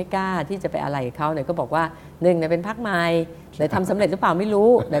ก็ยังไม่กล้าที่จะไปอะไรเขาหน่อยก็บอกว่าหนึ่งเนี่ยเป็นพรรคใหม่หน่อยทำสำเร็จหรือเปล่าไม่รู้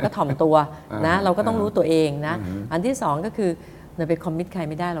หน่อยก็ถ่อมตัวนะเราก็ต้องรู้ตัวเองนะอันที่สองก็คือหน่อยไปคอมมิตใคร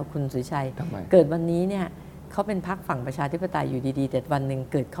ไม่ได้หรอกคุณสุชัยเกิดวันนี้เนี่ยเขาเป็นพรรคฝั่งประชาธิปไตยอยู่ดีๆแต่วันหนึ่ง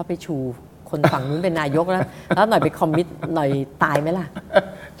เกิดเข้าไปชูคนฝั่งนู้นเป็นนายกแล้วหน่อยไปคอมมิตหน่อยตายไหมล่ะ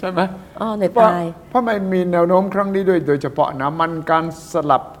ใช่ไหมในตายเพราะมันมีแนวโน้มครั้งนี้โดยเฉพาะนะมันการส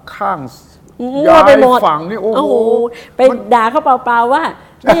ลับข้างย้ายฝั่งนี่โอ้โหไปด่าเขาเปล่าๆว่า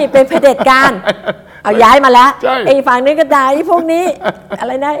นี่เป็นเผด็จการเอาย้ายมาแล้วไอ้ฝั่งนี้ก็ด่าไอ้พวกนี้อะไ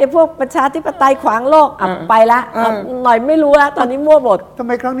รนะไอ้พวกประชาธิปไตยขวางโลกไปละหน่อยไม่รู้ละตอนนี้มั่วหมดทำไ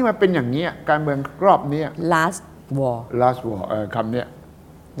มครั้งนี้มันเป็นอย่างนี้การเมืองรอบนี้ last war คำนี้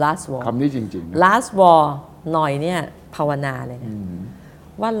last war คำนี้จริงๆ last war หน่อยเนี่ยภาวนาเลยนะ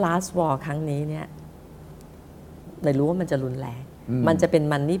ว่า last war ครั้งนี้เนี่ยเลยรู้ว่ามันจะรุนแรงมันจะเป็น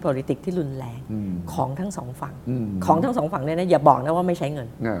มันนี่ politics ที่รุนแรงของทั้งสองฝั่งของทั้งสองฝั่งเนี่ยนะอย่าบอกนะว่าไม่ใช้เงิน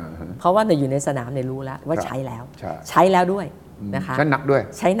เพราะว่าอยู่ในสนามเนี่ยรู้แล้วว่าใช้แล้วด้วยนะคะใช้หนัก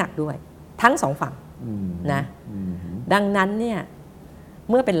ด้วยทั้งสองฝั่งนะดังนั้นเนี่ย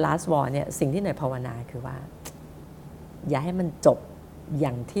เมื่อเป็น last war เนี่ยสิ่งที่หน่อยภาวนาคือว่าอย่าให้มันจบอย่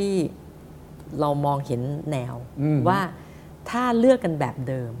างที่เรามองเห็นแนวว่าถ้าเลือกกันแบบ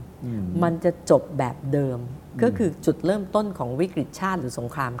เดิมมันจะจบแบบเดิมก็คือจุดเริ่มต้นของวิกฤตชาติหรือสง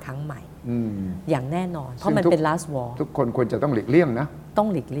ครามครั้งใหม่อย่างแน่นอนเพราะมันเป็น last war ทุกคนควรจะต้องหลีกเลี่ยงนะต้อง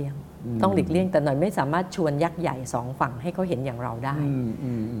หลีกเลี่ยงแต่หน่อยไม่สามารถชวนยักษ์ใหญ่สองฝั่งให้เขาเห็นอย่างเราได้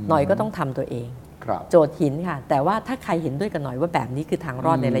หน่อยก็ต้องทำตัวเองโจทย์หินค่ะแต่ว่าถ้าใครเห็นด้วยกันหน่อยว่าแบบนี้คือทางร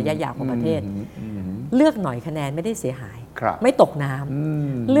อดในระยะยาวของประเทศเลือกหน่อยคะแนนไม่ได้เสียหายไม่ตกน้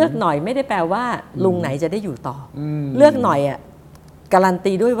ำเลือกหน่อยไม่ได้แปลว่าลุงไหนจะได้อยู่ต่อเลือกหน่อยอ่ะการัน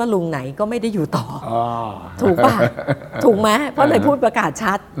ตีด้วยว่าลุงไหนก็ไม่ได้อยู่ต่อถูกป่ะถูกไหมเพราะหน่อยพูดประกาศ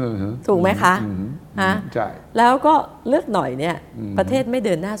ชัดถูกไหมคะฮะแล้วก็เลือกหน่อยเนี่ยประเทศไม่เ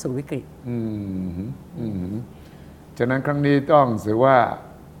ดินหน้าสู่วิกฤตฉะนั้นครั้งนี้ต้องถือว่า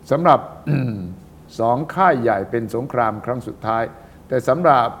สำหรับสองค่ายใหญ่เป็นสงครามครั้งสุดท้ายแต่สำห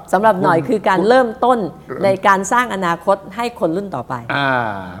รับหน่อยคือการเริ่มต้นในการสร้างอนาคตให้คนรุ่นต่อไป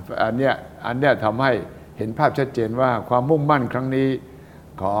อันเนี้ยทำให้เห็นภาพชัดเจนว่าความมุ่งมั่นครั้งนี้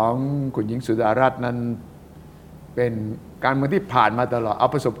ของคุณหญิงสุดารัตน์นั้นเป็นการเมืองที่ผ่านมาตลอดเอา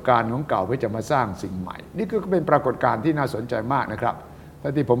ประสบการณ์ของเก่าเพื่อจะมาสร้างสิ่งใหม่นี่ก็เป็นปรากฏการณ์ที่น่าสนใจมากนะครับและ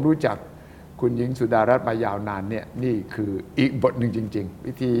ที่ผมรู้จักคุณหญิงสุดารัตน์มายาวนานเนี่ยนี่คืออีกบทหนึ่งจริงๆ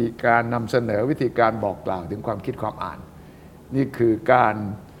วิธีการนำเสนอวิธีการบอกกล่าวถึงความคิดความอ่านนี่คือการ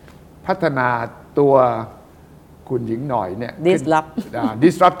พัฒนาตัวคุณหญิงหน่อยเนี่ย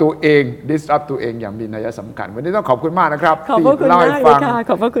disrupt ตัวเองอย่างมีนัยสำคัญวันนี้ต้องขอบคุณมากนะครับที่เล่าให้ฟัง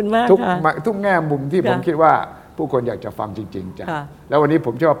ขอบพระคุณมากทุกแง่มุมที่ผมคิดว่าผู้คนอยากจะฟังจริงๆจ้ะแล้ววันนี้ผ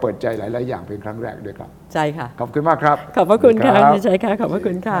มเชื่อว่าเปิดใจหลายๆอย่างเป็นครั้งแรกด้วยครับใช่ค่ะขอบคุณมากครับขอบพระคุณค่ะใช่ค่ะขอบพระ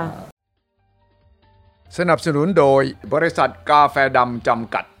คุณค่ะสนับสนุนโดยบริษัทกาแฟดำจ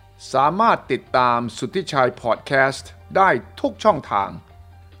ำกัดสามารถติดตามสุทธิชัยพอดแคสต์ได้ทุกช่องทาง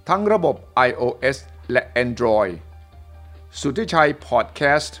ทั้งระบบ iOS และ Android สุทธิชัย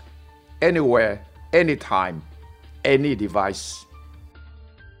Podcast Anywhere Anytime Any Device